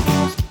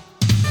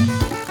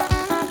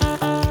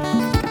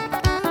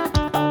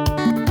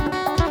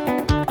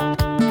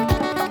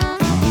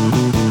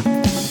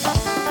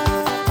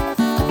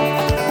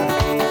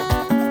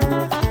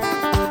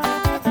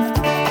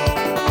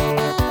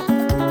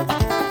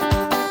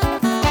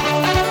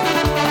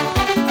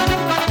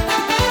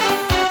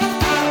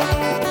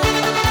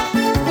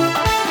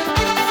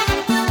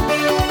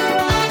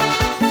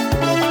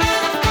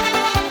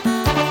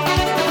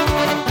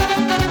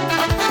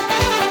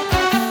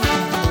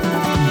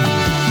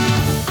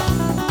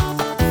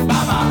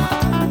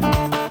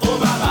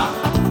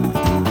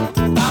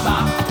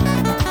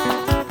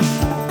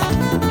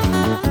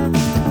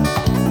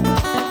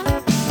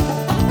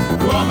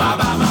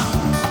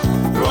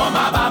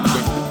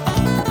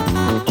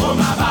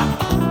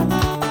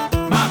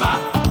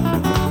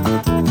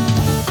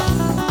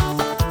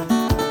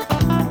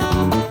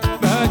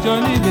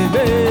 Johnny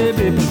bebe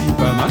baby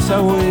pa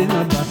masawe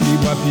na bapi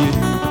bapi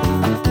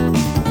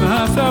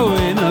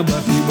masawe na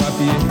bapi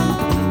bapi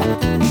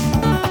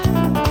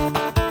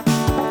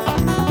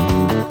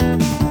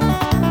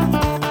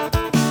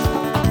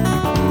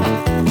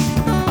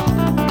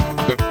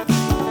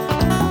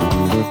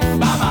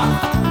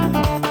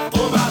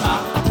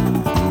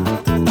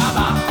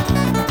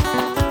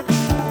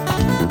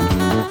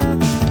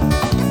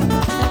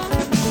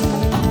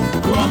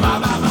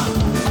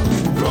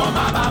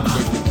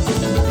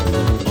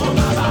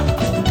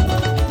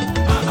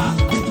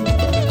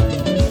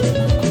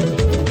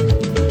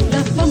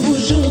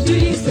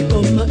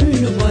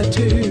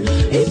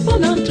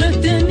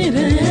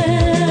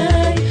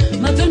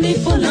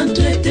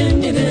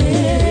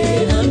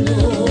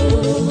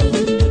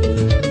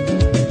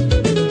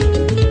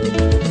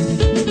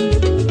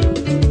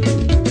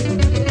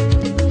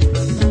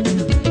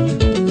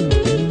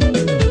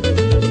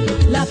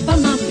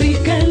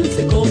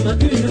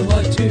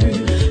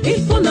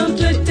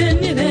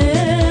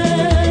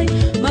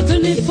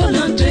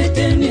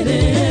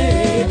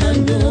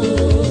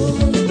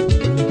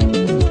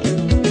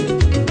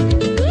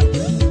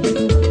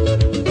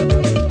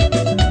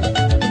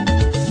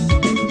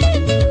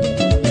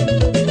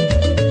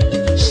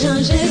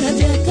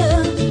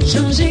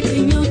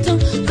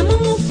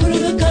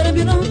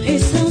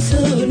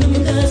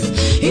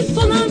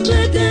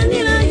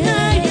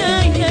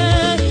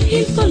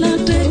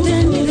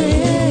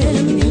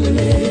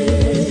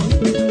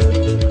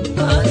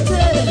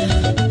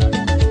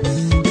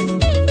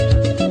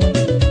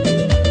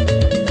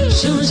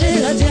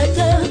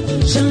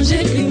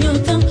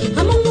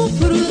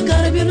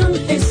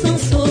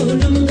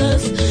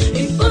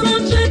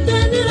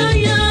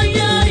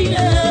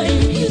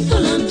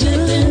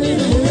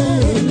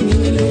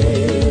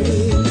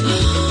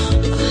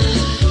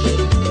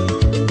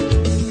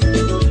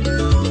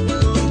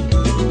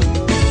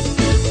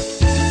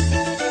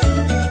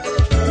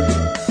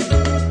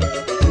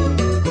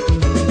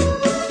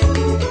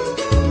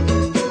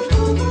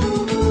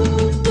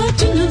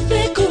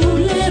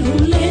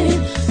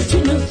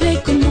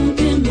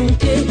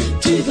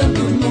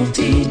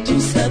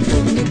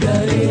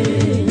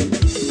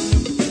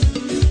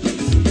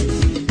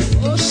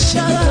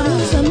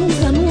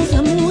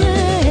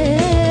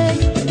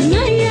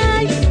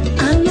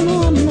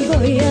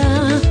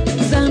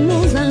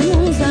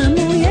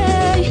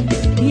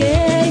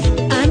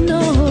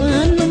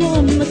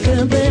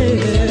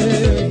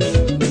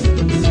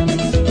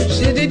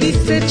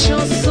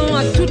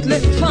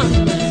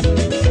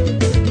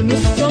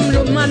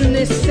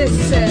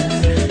nécessaire.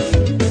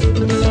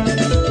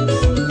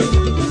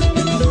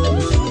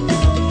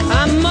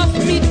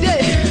 Amophidé,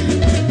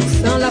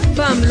 sans la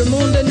femme, le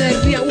monde n'est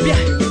rien. Ou bien.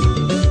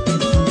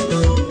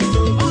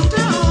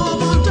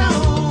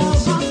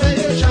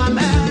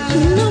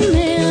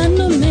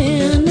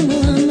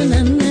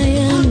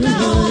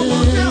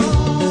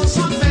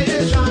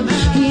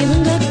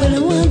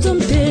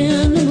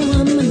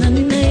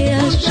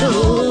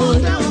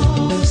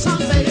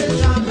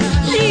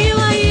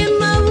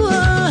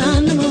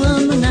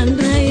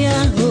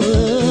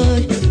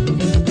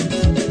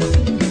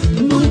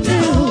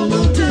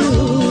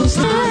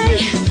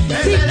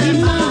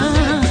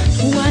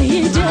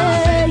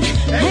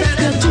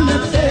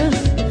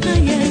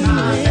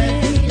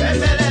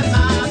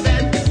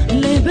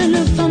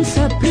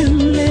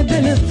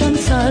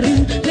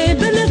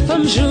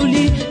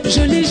 Jolies,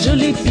 jolies,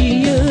 jolies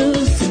filles.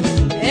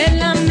 Et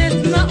la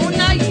mesma on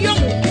a yo.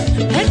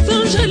 Elles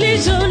sont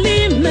jolies,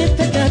 jolies, mais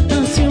faites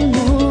attention.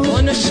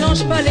 On ne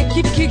change pas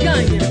l'équipe qui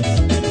gagne.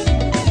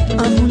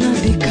 À mon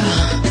avis,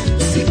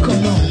 c'est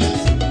comment?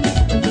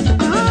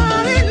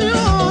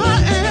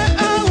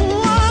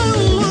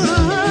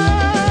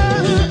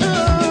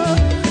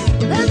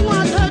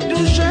 Laisse-moi te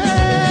toucher,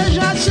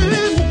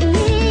 j'assume.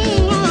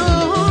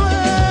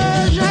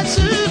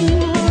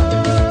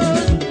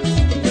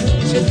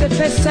 Je te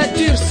fais ça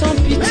dur sans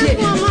pitié.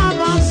 Laisse-moi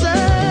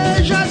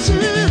m'avancer,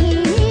 j'assure.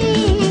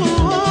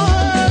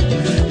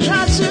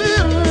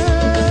 J'assure.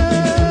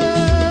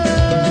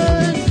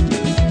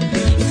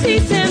 Si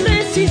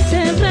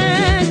c'est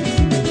vrai,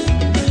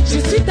 je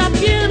suis ta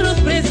pierre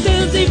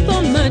précieuse, il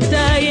faut me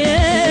tailler.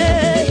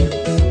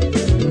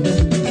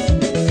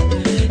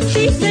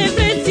 Si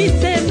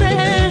c'est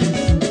vrai,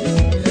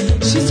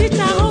 je suis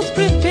ta rose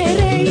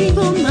préférée, il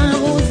faut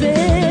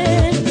m'arroser.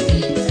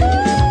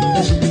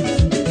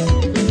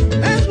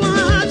 Laisse-moi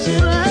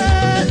assurer.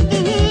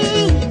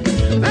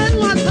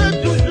 Laisse-moi te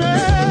toucher.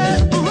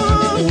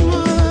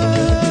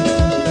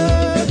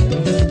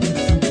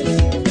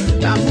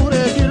 L'amour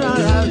est dur dans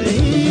la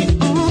vie.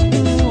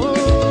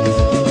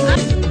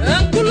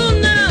 Un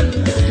coulonam.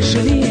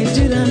 Joli et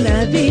dur dans la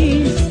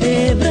vie,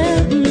 c'est vrai.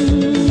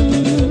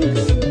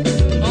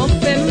 On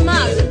fait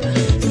mal.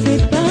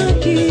 C'est pas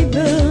qui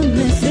veut,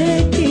 mais c'est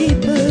qui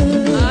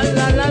peut. Ah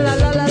la la la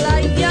la la la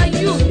ya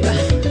you.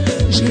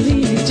 Joli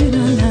et dur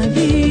dans la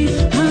vie.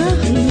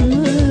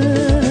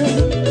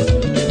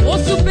 On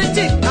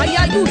sous-petit. Aïe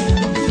aïe you.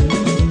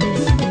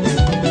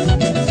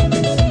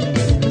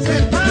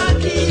 C'est pas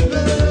qui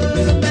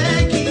veut, mais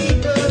qui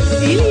peut.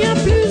 Il y a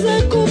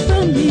plusieurs coupes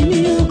parmi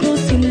les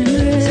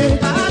considérés. C'est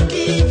pas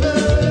qui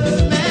veut,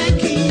 mais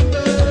qui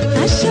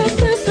peut. À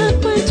chacun sa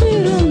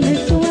pointure, mais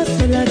toi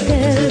c'est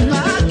laquelle.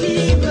 Pas qui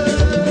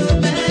veut,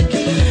 mais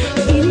qui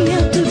peut. Il y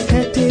a toutes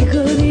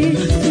catégories,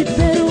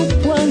 super ou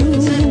poids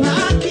lourd.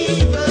 Pas qui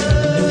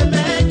veut,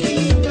 mais qui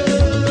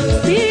peut.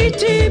 Si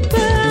tu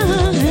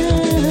pars,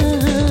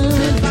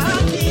 Pas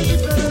qui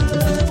veut,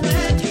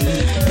 mais qui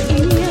peut.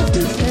 il y a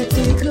toutes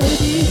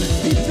catégories,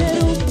 super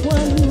ou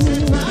poids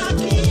lourd. Pas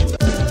qui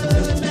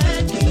veut, mais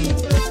qui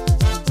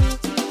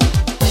peut.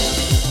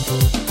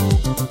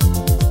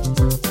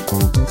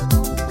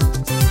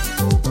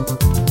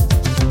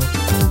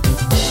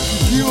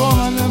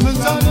 Kiwana na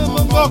mzana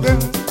mamboge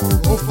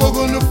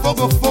Ofogo no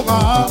fogo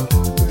foga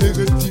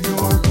Ege tigi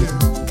wake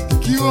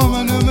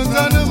Kiwana na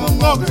mzana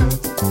mamboge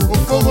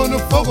Ofogo no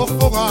fogo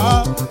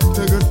foga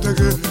Tege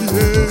tege yeki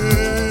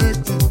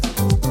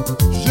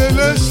Je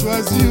l'ai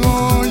choisi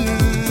oh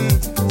yeah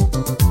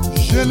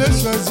Je l'ai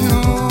choisi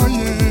oh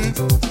yeah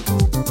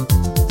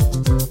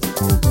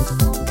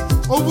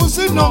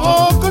Obusi no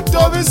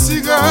kotobe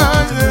siga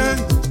yeah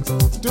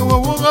Tuwa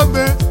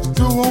wogabe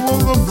Tuwa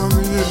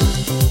wogabe yeah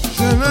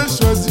Je l'ai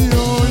choisi,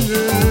 oh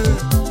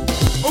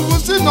yeah. Au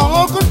bout de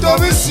non, que tu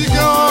avais si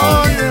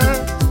grand, yeah.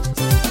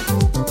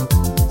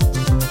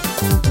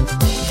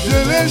 Je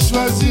l'ai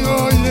choisi,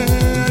 oh yeah.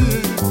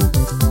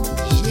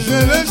 Je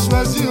l'ai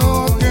choisi,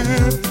 oh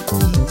yeah.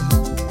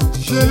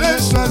 Je l'ai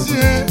choisi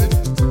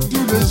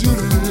tous les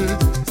jours.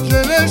 Je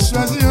l'ai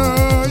choisi,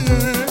 oh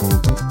yeah.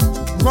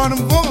 Quand on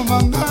voit ma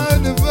main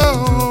de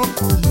veau,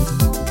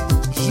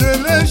 je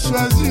l'ai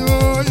choisi,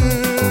 oh yeah.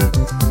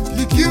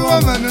 Kikiwa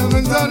mana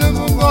manzana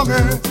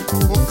mumboge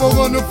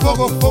Ofogo no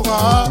fogo foga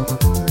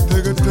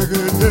Tege tege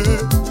ye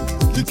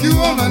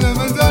Kikiwa mana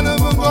manzana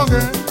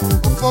mumboge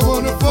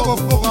Ofogo no fogo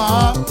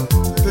foga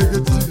Tege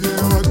tege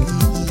waki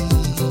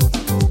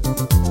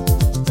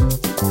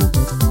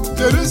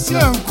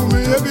Teresian kume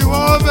yebi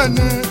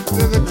wabene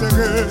Tege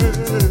tege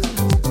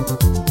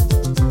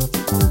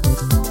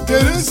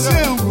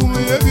Teresian kume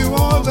yebi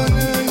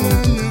wabene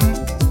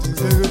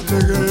Tege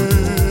tege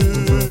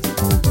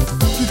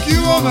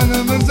Kikiwa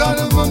mana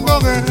manzana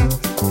mumboge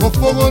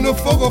Ofogo no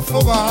fogo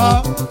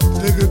foga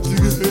Tege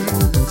tege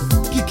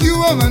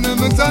Kikiwa mana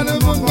manzana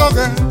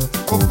mumboge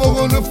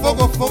Ofogo no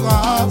fogo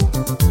foga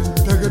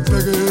Tege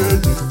tege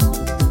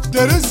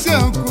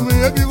Teresian kume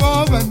yebi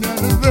wabene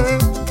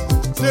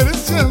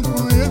Teresian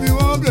kume yebi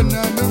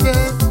wabene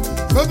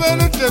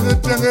Babele tege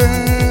tege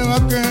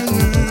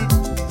wakenye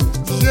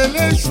Je Je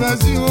l'ai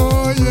choisi,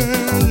 oh yeah,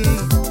 yeah.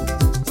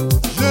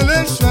 Je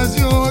l'ai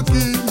choisi, oh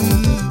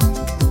Kini.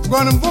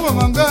 Guanambo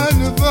manga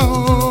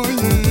oh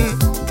yeah.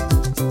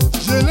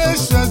 Je l'ai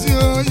choisi,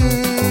 oh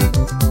yeah.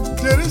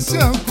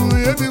 Teresa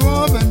kouye bi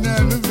woman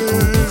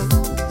eleve.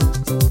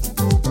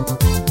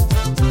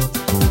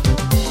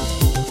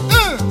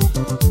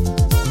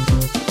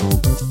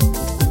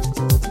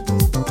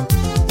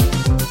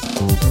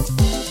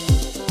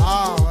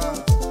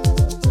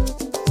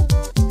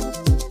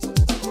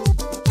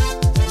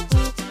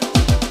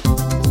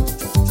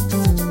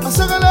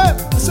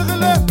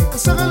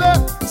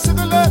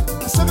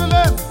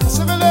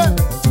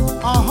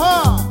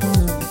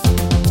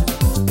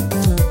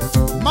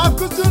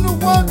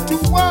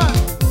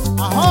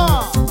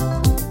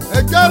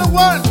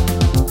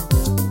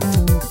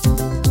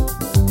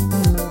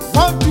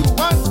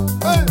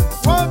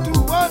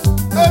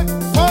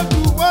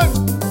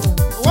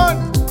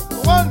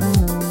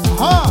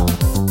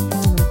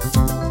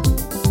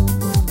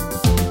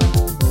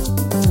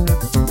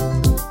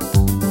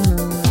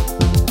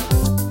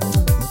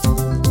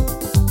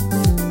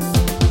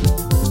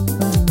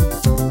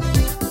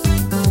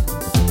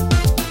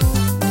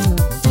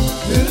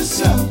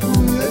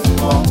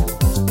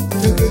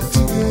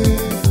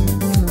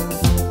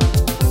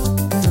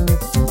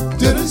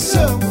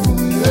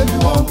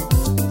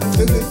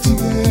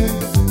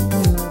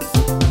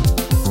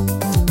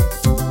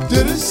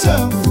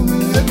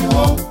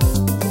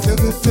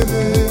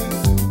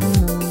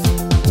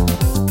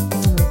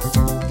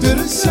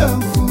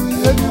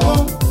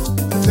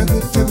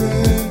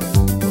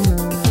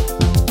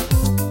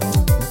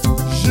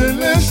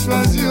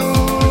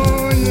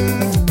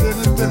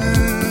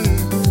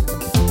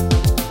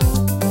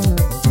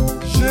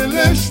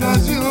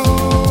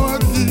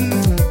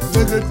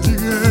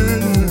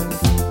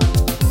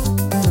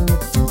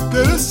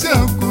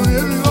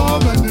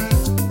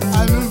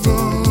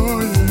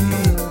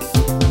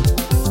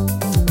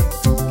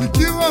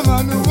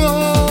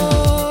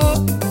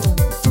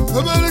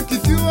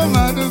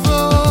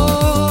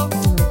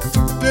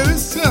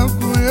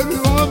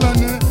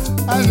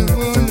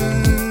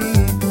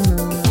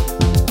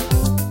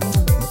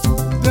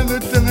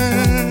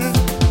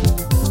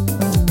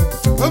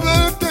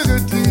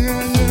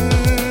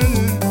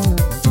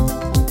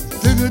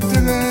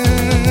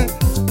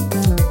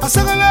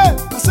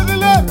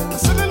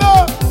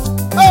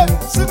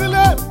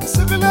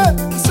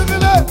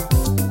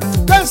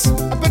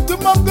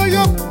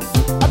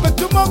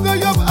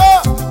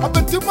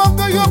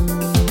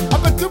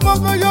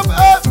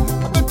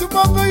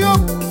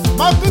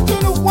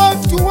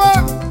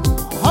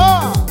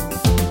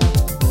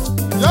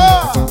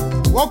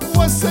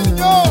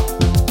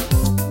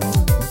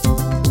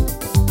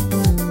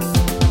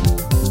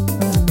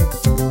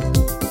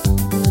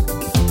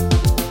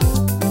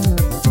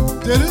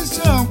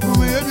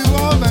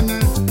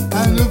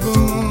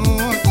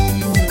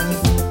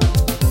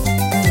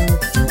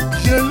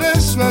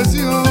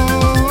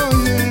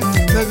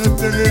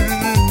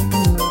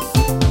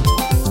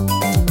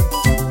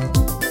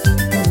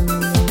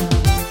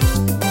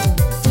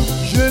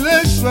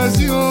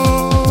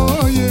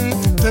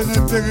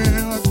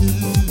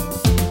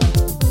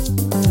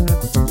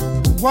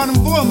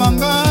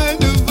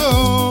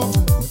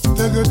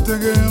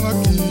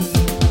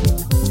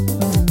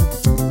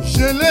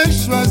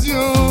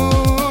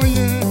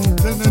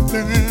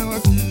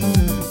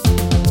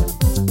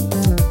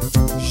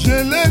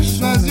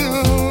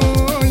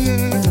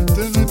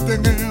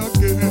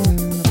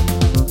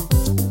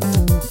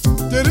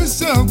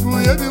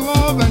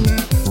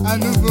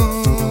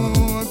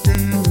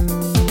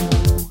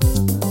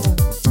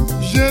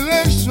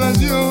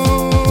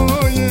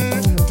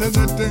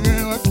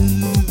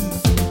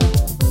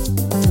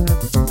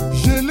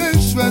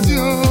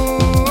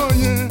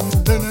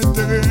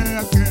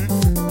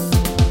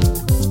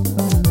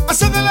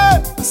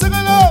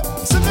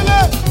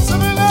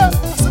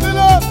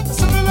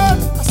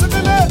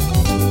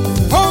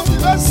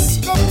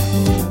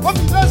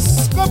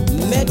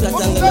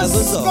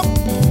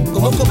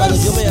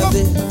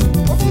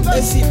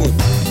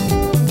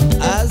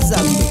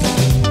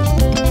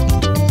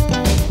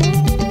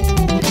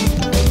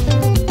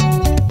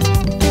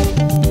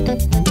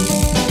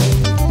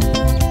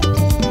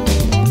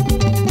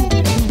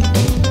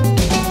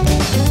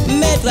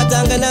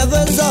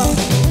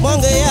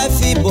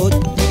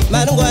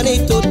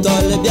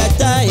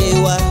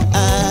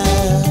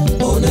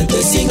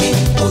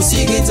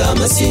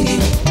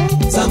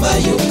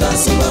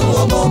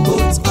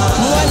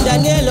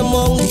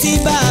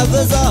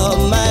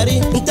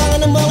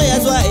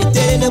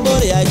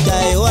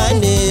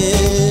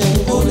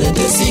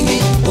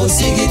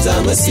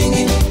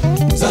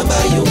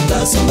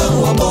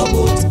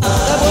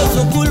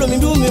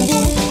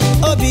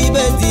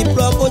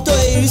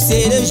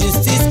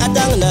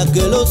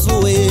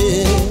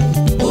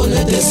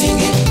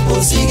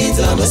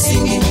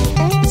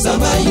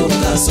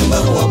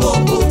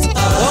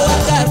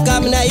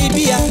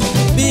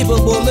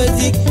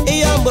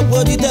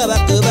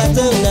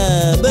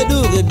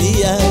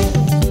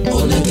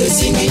 On ne te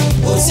signe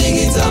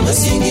osigita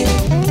masingi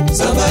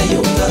samba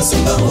yunga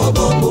sumba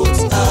wabombo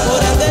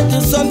Oraga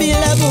tu sombi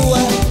la bua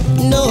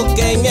no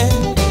kenya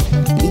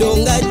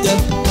ndongata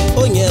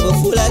onyeba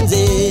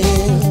fulanze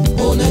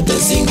Ona te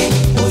singi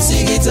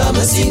osigita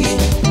masingi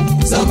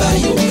samba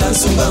yunga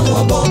sumba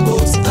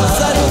wabombo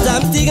Saro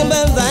zamtiga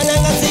mbana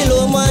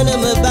ngatilo mwana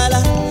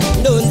mbala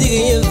ndondiga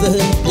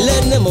yeve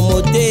lene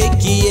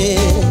momotekie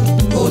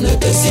Ona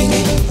te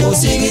singi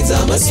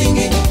osigita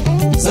masingi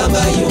samba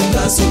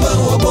yunga sumba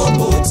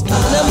wabombo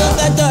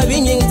Namangata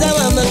binying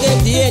zama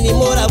mangenti eni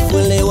mora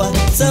fulewa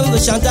Samba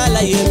Chantal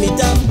a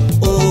yemitam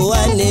o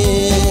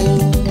ane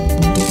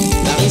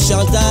Marie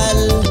Chantal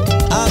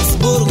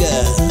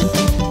Habsburger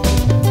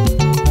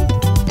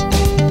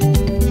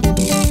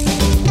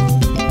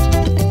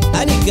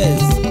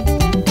Annikes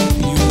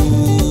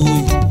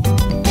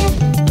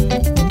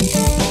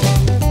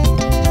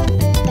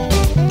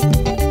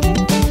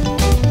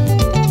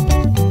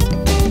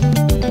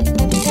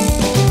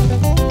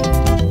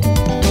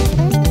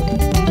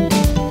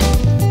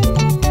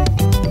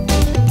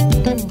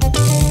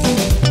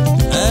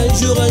Un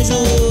jour,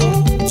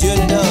 Dieu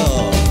ne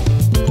dort.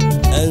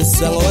 Un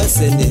sang va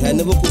scender, un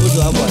nouveau coup de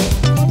bois.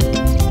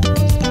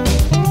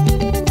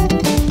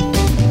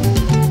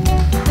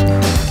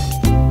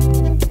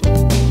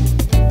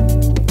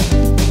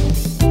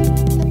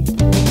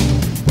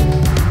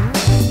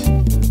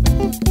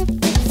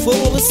 Faut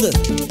qu'on se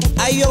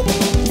aïe, un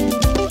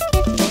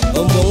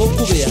bon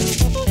coup de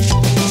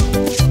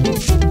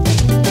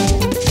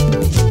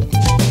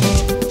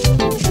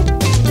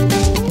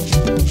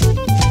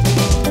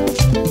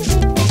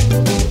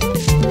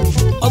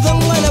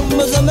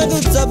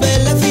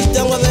Bella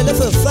fitta, una bella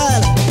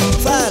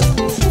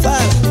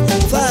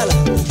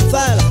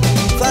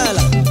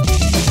fala.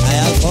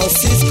 Aya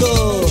Francisco,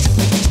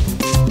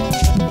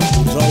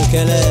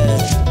 Jean-Keller.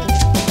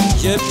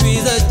 Je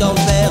puise ton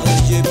père,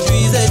 je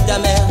puise ta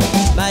mère.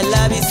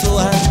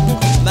 Malabisoa,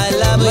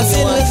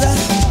 malabisoa.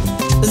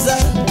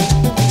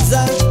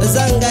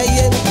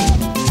 Zangayen.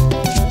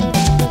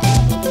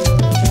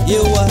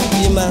 Yewa,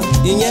 Yima,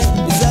 Inya,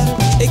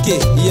 Eke,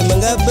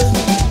 Yemangabe.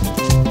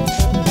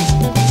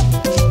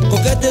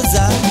 Kokate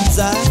za,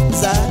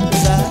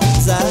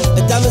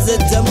 tam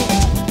zetam.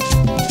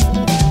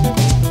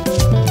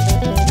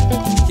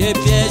 J'ai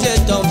piégé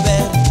ton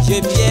père,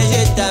 j'ai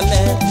piégé ta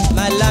mère.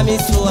 Malami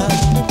soa,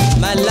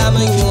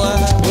 malami noa.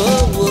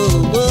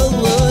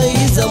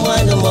 Ils ont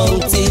moins de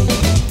monter.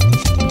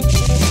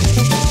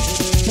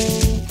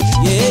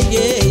 Yeah.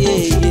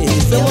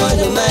 C'est moi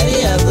de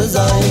Marie a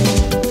besoin.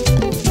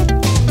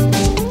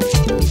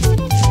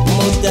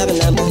 Mon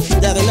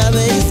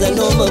Darnaba is un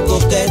homme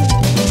coquette.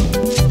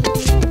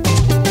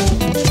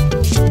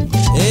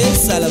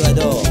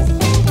 Salvador.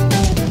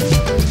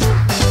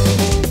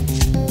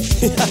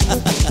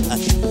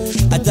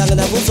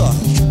 Attends, bonsoir.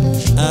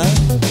 Hein?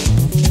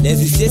 Les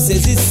huissiers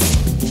saisissent.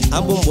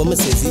 Un bonbon me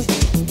saisit.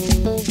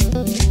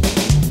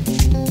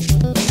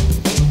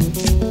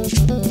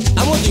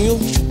 Amotinho.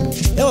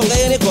 Et on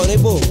gagne les cornets.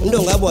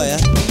 Ndonga boya.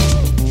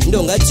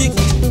 Ndonga chick.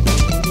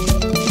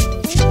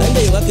 Ande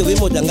yoga kewe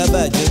modanga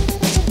badge.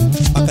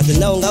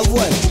 Akatena onga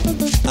voile.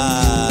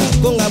 Ah,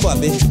 konga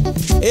boabe.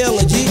 Et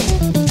on dit.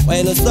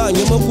 When you saw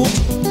you moku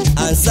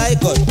and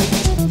cycle,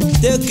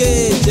 take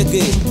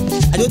it.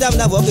 I don't have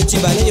enough to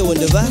chip and you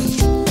wonder.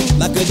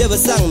 Make a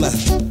sang ma,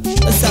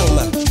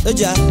 a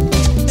jar.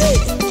 Hey.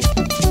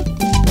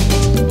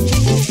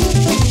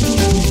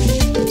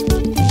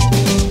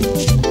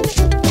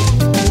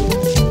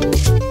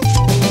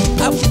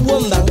 A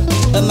woman,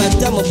 a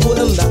madame of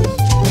woman,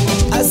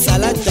 a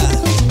salata,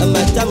 a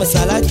madame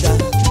salata,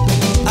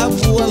 a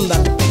woman,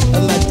 a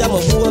madame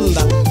of woman,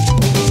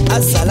 a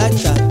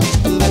salata.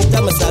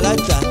 Madame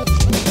Salata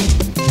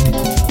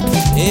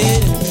et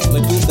me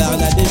tout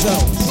Bernard des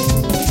gens.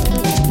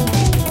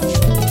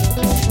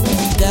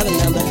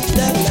 Darnaba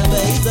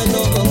is a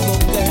noble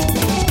coquette.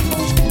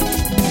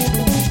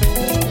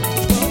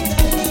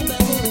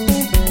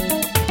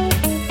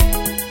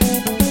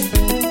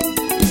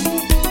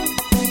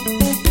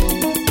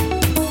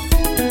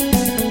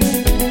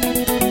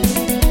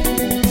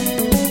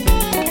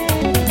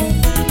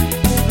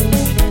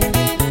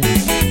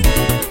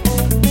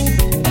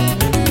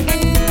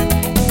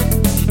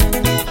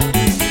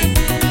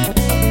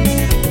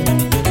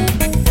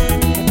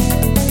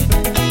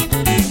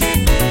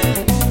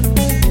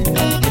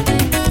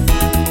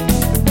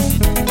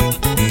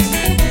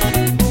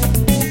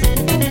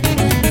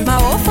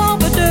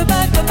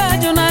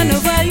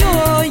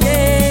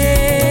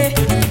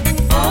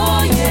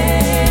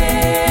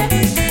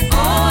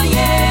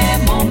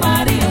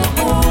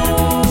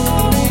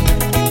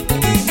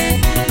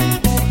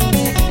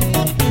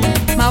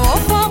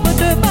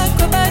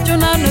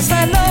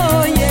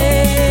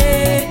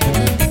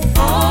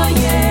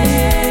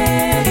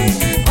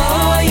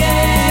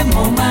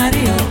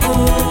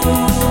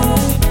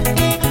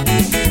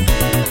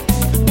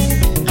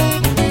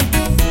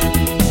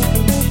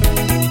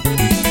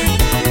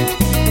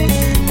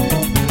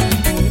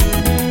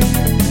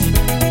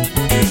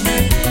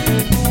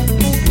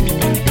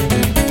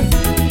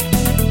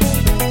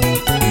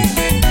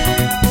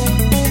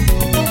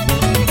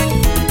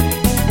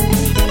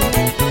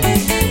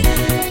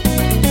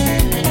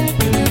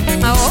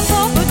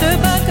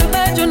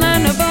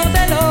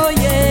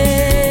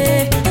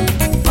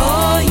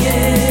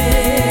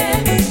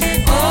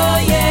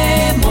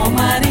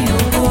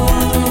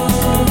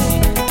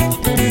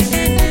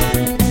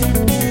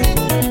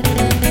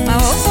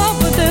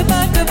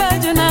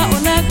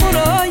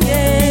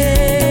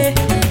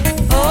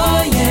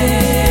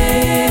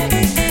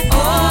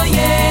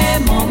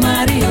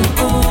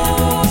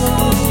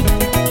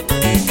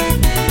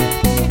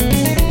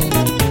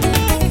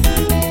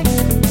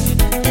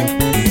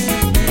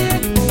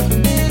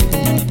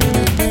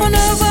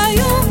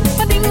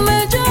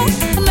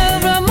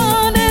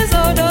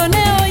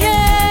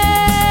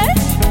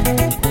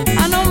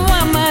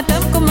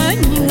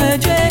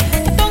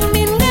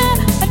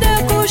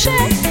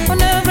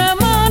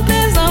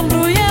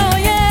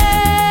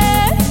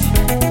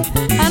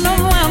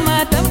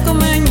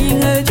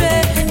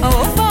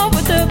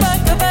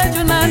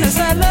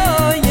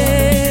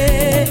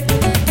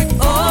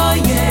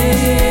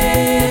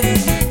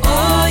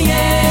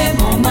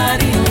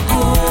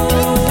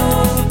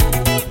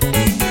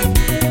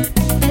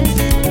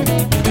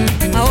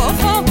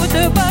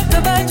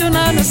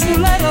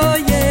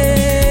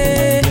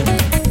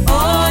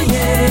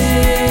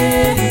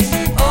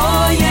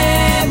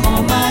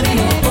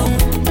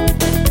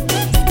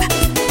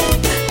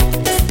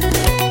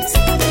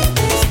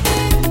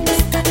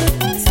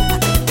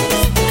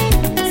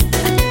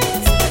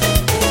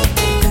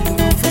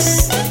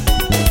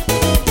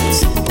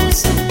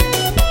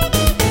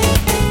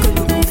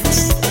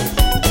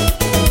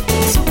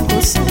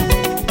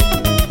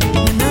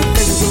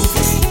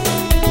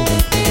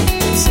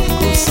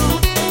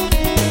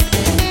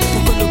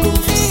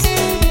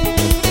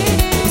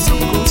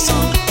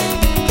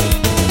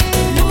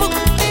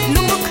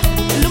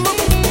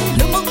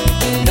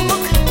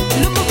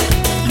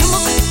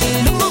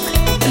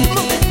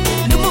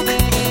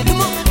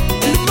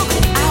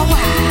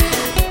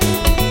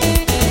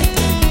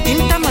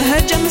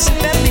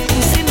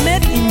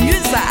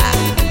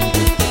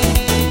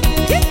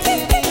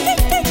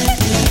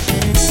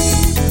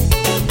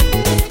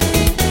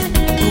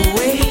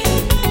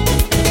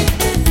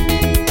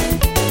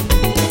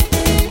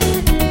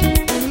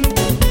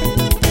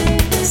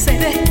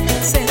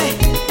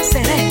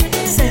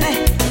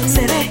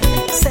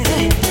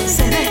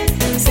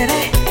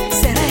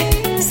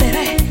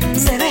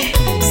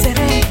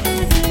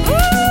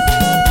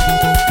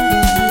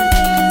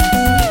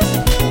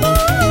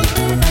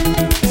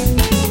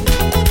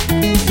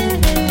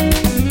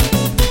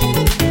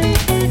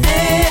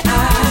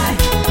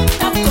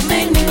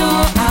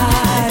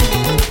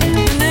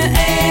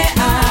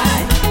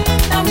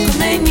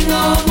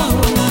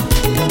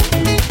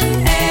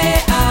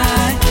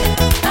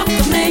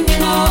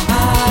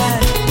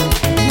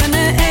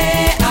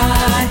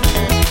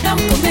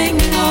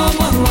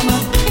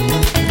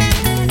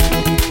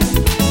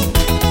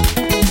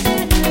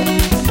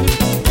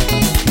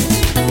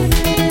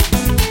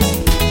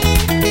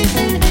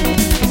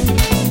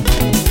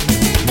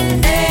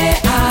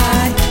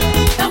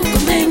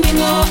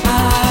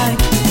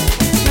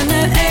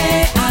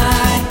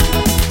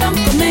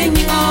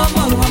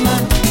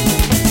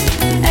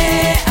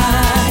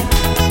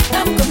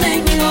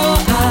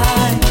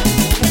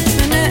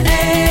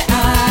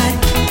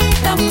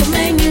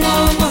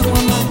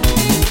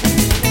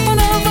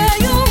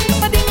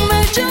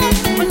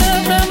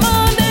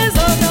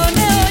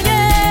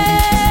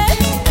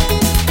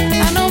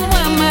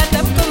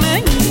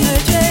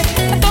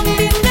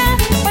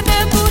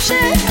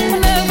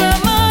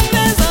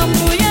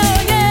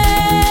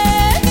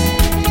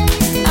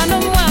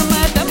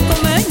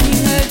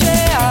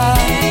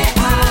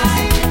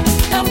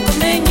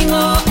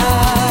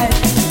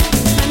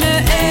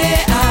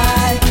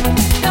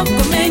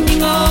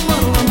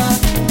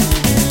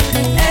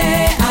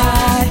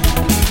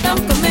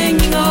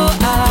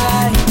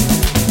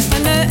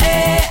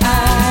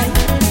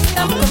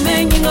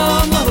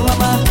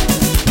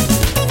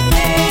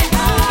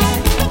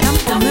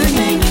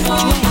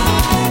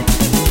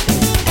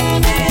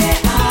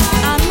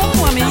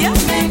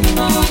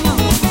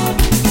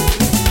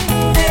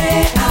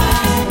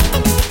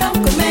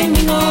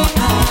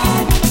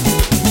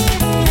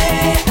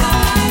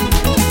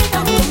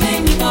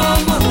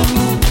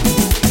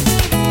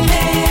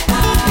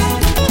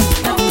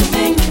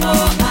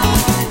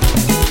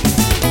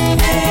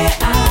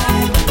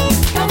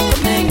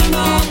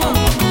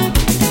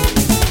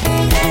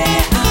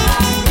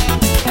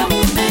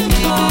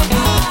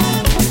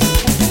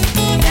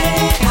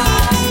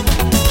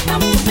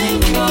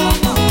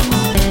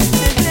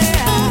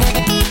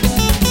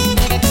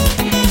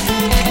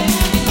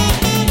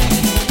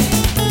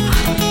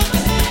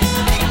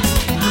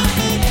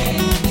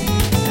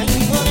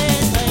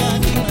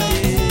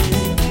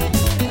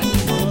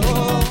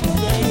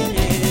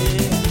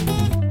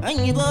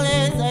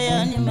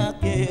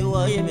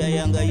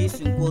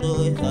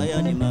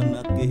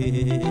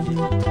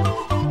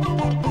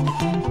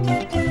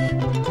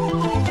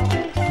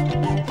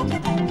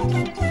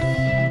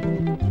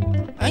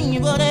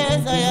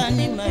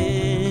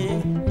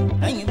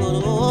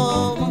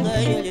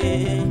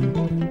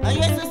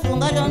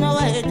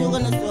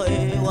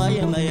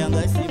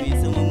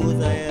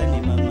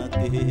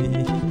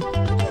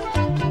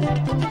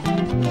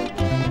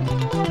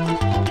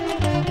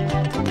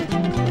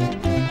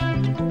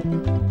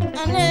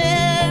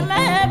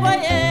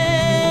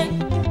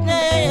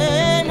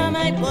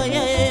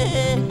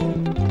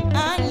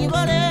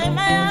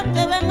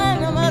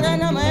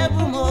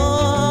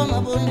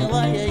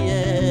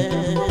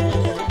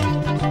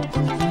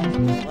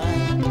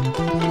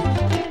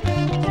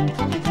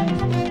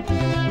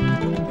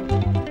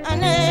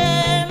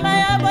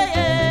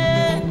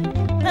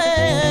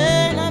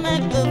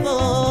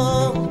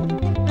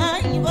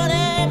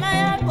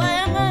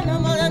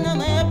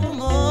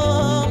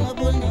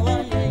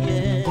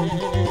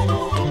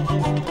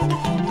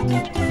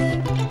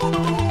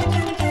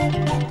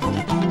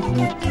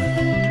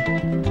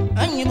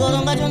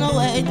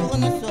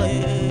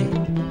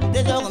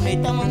 Désormais,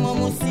 ta maman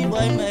m'aussi,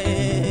 ouais,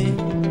 mais.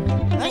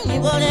 Annie,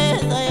 voilà,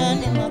 ça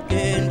y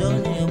est,